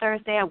next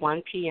Thursday at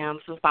 1 p.m.,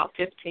 so it's about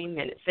 15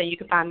 minutes. So you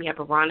can find me at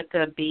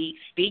Veronica B.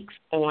 Speaks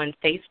on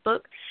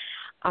Facebook,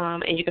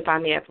 and you can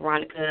find me at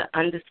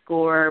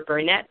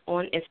Veronica_Burnett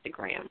on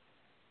Instagram.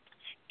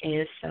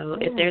 And so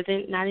if there's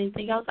not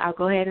anything else, I'll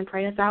go ahead and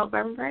pray us out,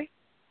 Reverend Ray.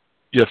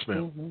 Yes,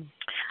 ma'am. Mm-hmm.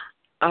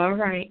 All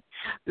right.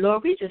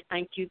 Lord, we just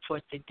thank you for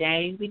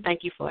today. We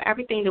thank you for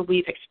everything that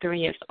we've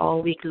experienced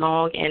all week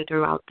long and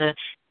throughout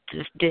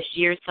this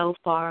year so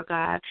far,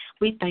 God.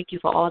 We thank you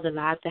for all the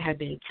lives that have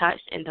been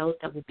touched and those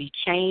that will be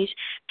changed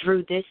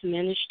through this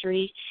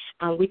ministry.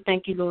 We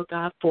thank you, Lord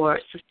God, for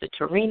Sister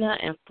Tarinna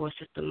and for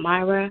Sister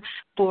Mayra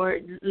for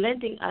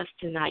lending us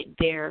tonight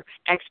their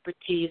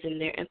expertise and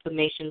their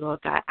information, Lord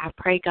God. I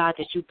pray, God,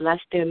 that you bless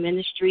their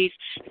ministries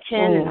 10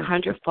 and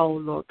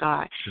 100-fold, Lord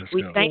God. Yes,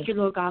 we thank you,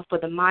 Lord God, for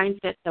the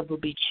mindsets that will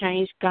be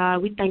changed, God.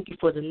 We thank you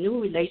for the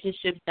new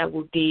relationships that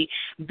will be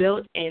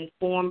built and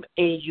formed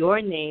in your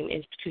name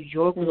and to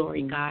your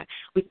glory, God.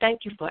 We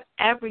thank you for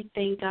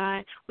everything,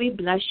 God. We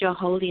bless your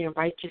holy and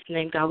righteous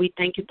name, God. We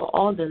thank you for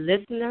all the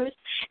listeners,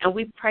 and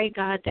we pray,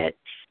 God, that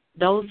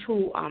those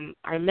who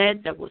are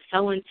led that will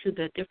sow into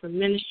the different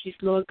ministries,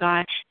 Lord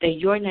God, that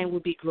your name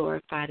will be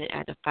glorified and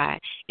edified.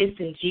 It's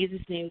in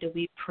Jesus' name that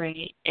we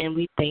pray, and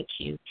we thank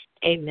you.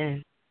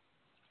 Amen.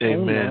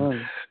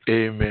 Amen.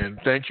 Amen.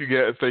 Thank you,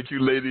 guys. Thank you,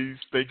 ladies.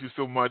 Thank you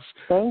so much.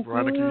 Thank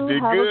Veronica, you. You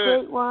did Have good. a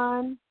great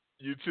one.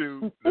 You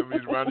too. That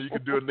means, Veronica, you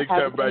can do it next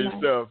time by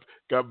yourself.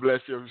 God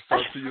bless you. I'll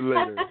talk to you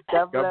later.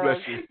 God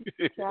bless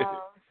you.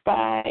 Ciao.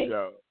 Bye.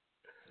 Ciao.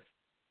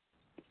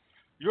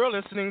 You're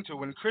listening to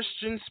When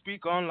Christians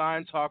Speak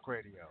Online Talk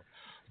Radio,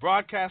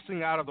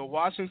 broadcasting out of the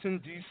Washington,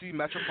 D.C.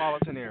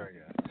 metropolitan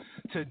area.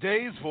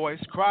 Today's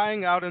voice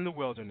crying out in the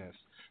wilderness,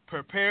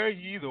 prepare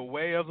ye the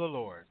way of the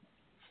Lord.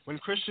 When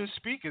Christians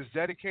Speak is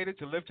dedicated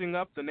to lifting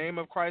up the name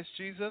of Christ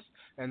Jesus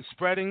and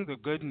spreading the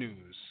good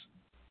news.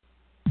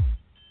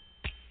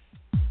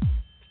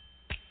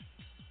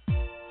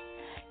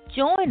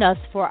 Join us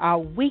for our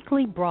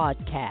weekly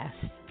broadcast,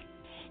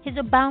 His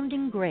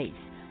Abounding Grace,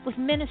 with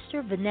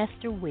Minister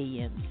Vanessa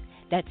Williams.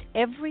 That's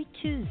every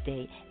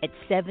Tuesday at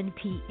 7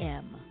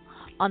 p.m.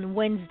 On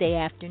Wednesday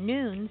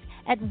afternoons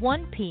at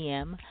 1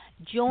 p.m.,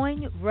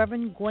 join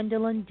Reverend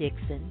Gwendolyn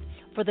Dixon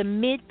for the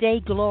Midday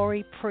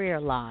Glory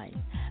Prayer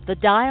Line. The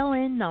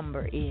dial-in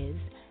number is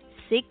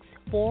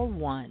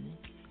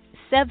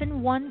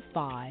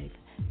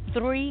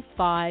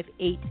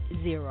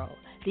 641-715-3580.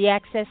 The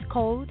access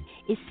code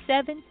is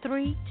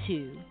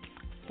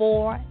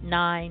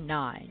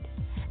 732499.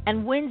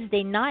 And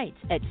Wednesday nights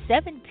at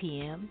 7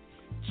 p.m.,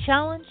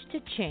 Challenge to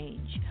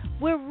Change,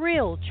 where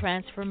real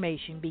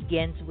transformation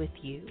begins with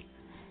you.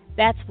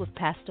 That's with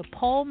Pastor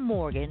Paul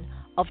Morgan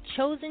of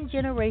Chosen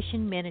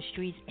Generation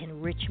Ministries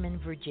in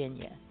Richmond,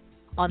 Virginia.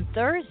 On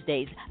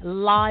Thursdays,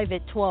 live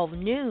at 12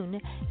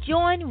 noon,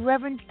 join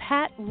Reverend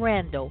Pat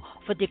Randall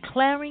for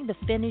Declaring the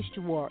Finished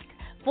Work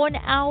for an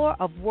hour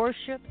of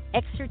worship,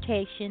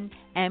 exhortation,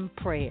 and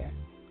prayer.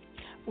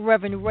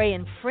 Reverend Ray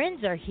and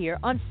friends are here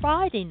on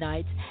Friday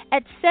nights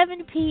at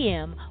 7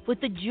 p.m.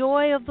 with the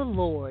Joy of the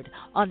Lord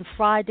on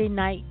Friday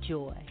Night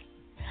Joy.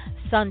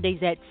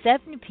 Sundays at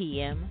 7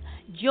 p.m.,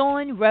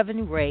 join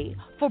Reverend Ray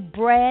for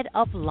Bread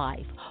of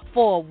Life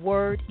for a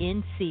word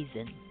in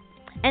season.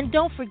 And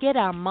don't forget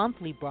our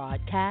monthly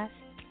broadcast.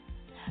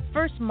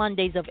 First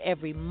Mondays of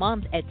every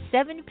month at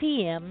 7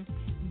 p.m.,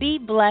 be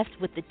blessed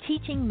with the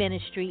teaching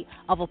ministry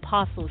of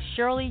Apostle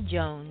Shirley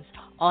Jones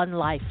on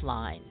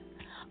Lifeline.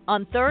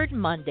 On third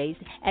Mondays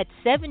at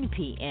 7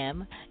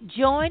 p.m.,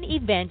 join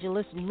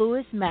Evangelist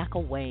Louis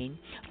McElwain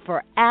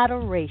for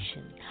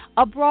Adoration,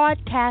 a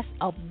broadcast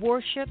of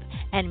worship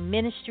and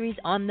ministries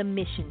on the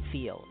mission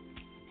field.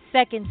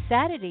 Second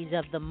Saturdays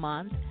of the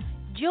month,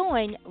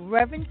 join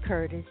Reverend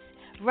Curtis,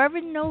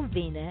 Reverend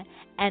Novena,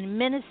 and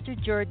Minister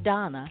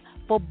Jordana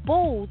for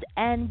Bold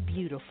and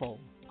Beautiful,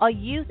 a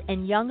youth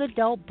and young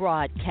adult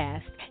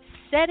broadcast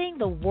setting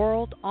the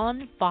world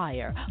on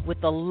fire with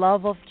the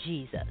love of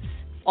Jesus.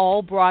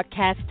 All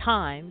broadcast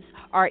times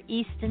are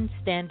Eastern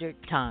Standard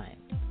Time.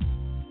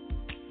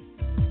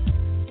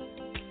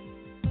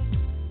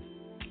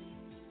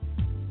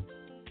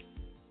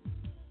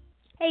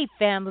 Hey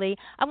family,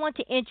 I want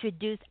to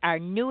introduce our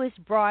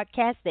newest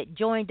broadcast that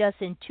joined us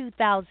in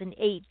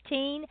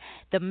 2018,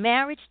 The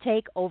Marriage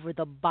Takeover,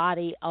 the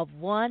Body of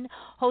One,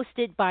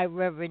 hosted by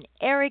Reverend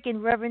Eric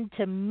and Reverend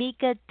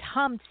Tamika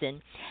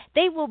Thompson.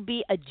 They will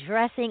be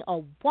addressing a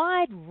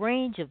wide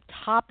range of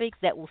topics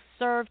that will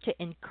serve to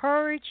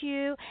encourage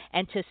you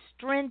and to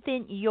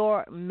strengthen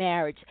your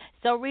marriage.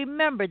 So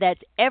remember,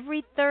 that's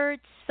every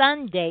third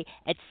Sunday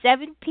at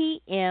 7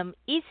 p.m.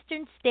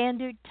 Eastern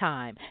Standard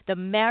Time. The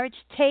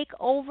Marriage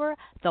Takeover,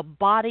 the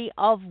Body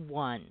of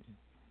One.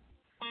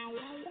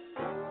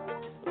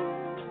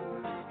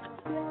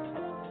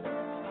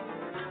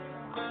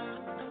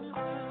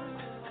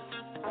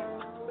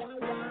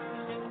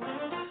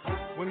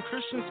 When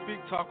Christians Speak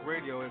Talk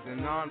Radio is a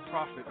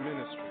non-profit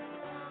ministry,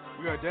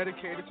 we are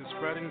dedicated to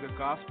spreading the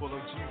gospel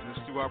of Jesus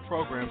through our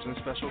programs and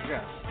special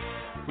guests.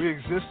 We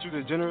exist through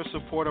the generous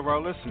support of our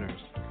listeners.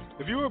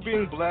 If you are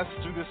being blessed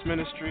through this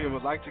ministry and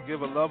would like to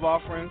give a love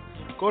offering,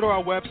 go to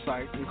our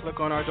website and click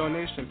on our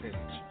donation page.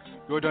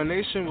 Your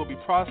donation will be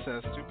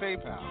processed through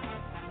PayPal.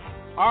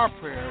 Our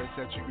prayer is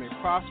that you may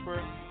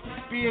prosper,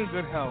 be in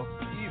good health,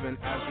 even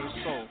as your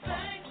soul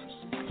prospers.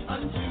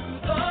 Unto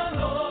the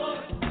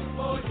Lord,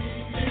 for He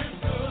is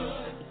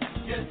good,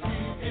 yes, He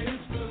is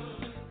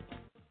good.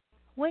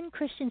 When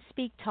Christians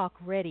Speak Talk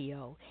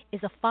Radio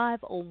is a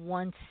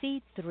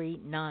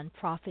 501c3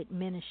 nonprofit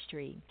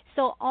ministry,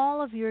 so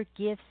all of your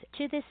gifts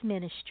to this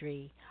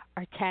ministry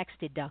are tax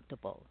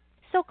deductible.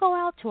 So go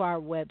out to our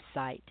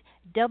website,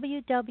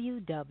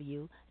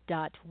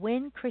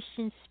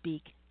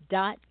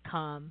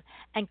 www.whenchristianspeak.com,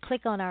 and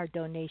click on our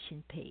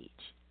donation page.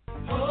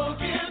 Oh,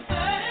 give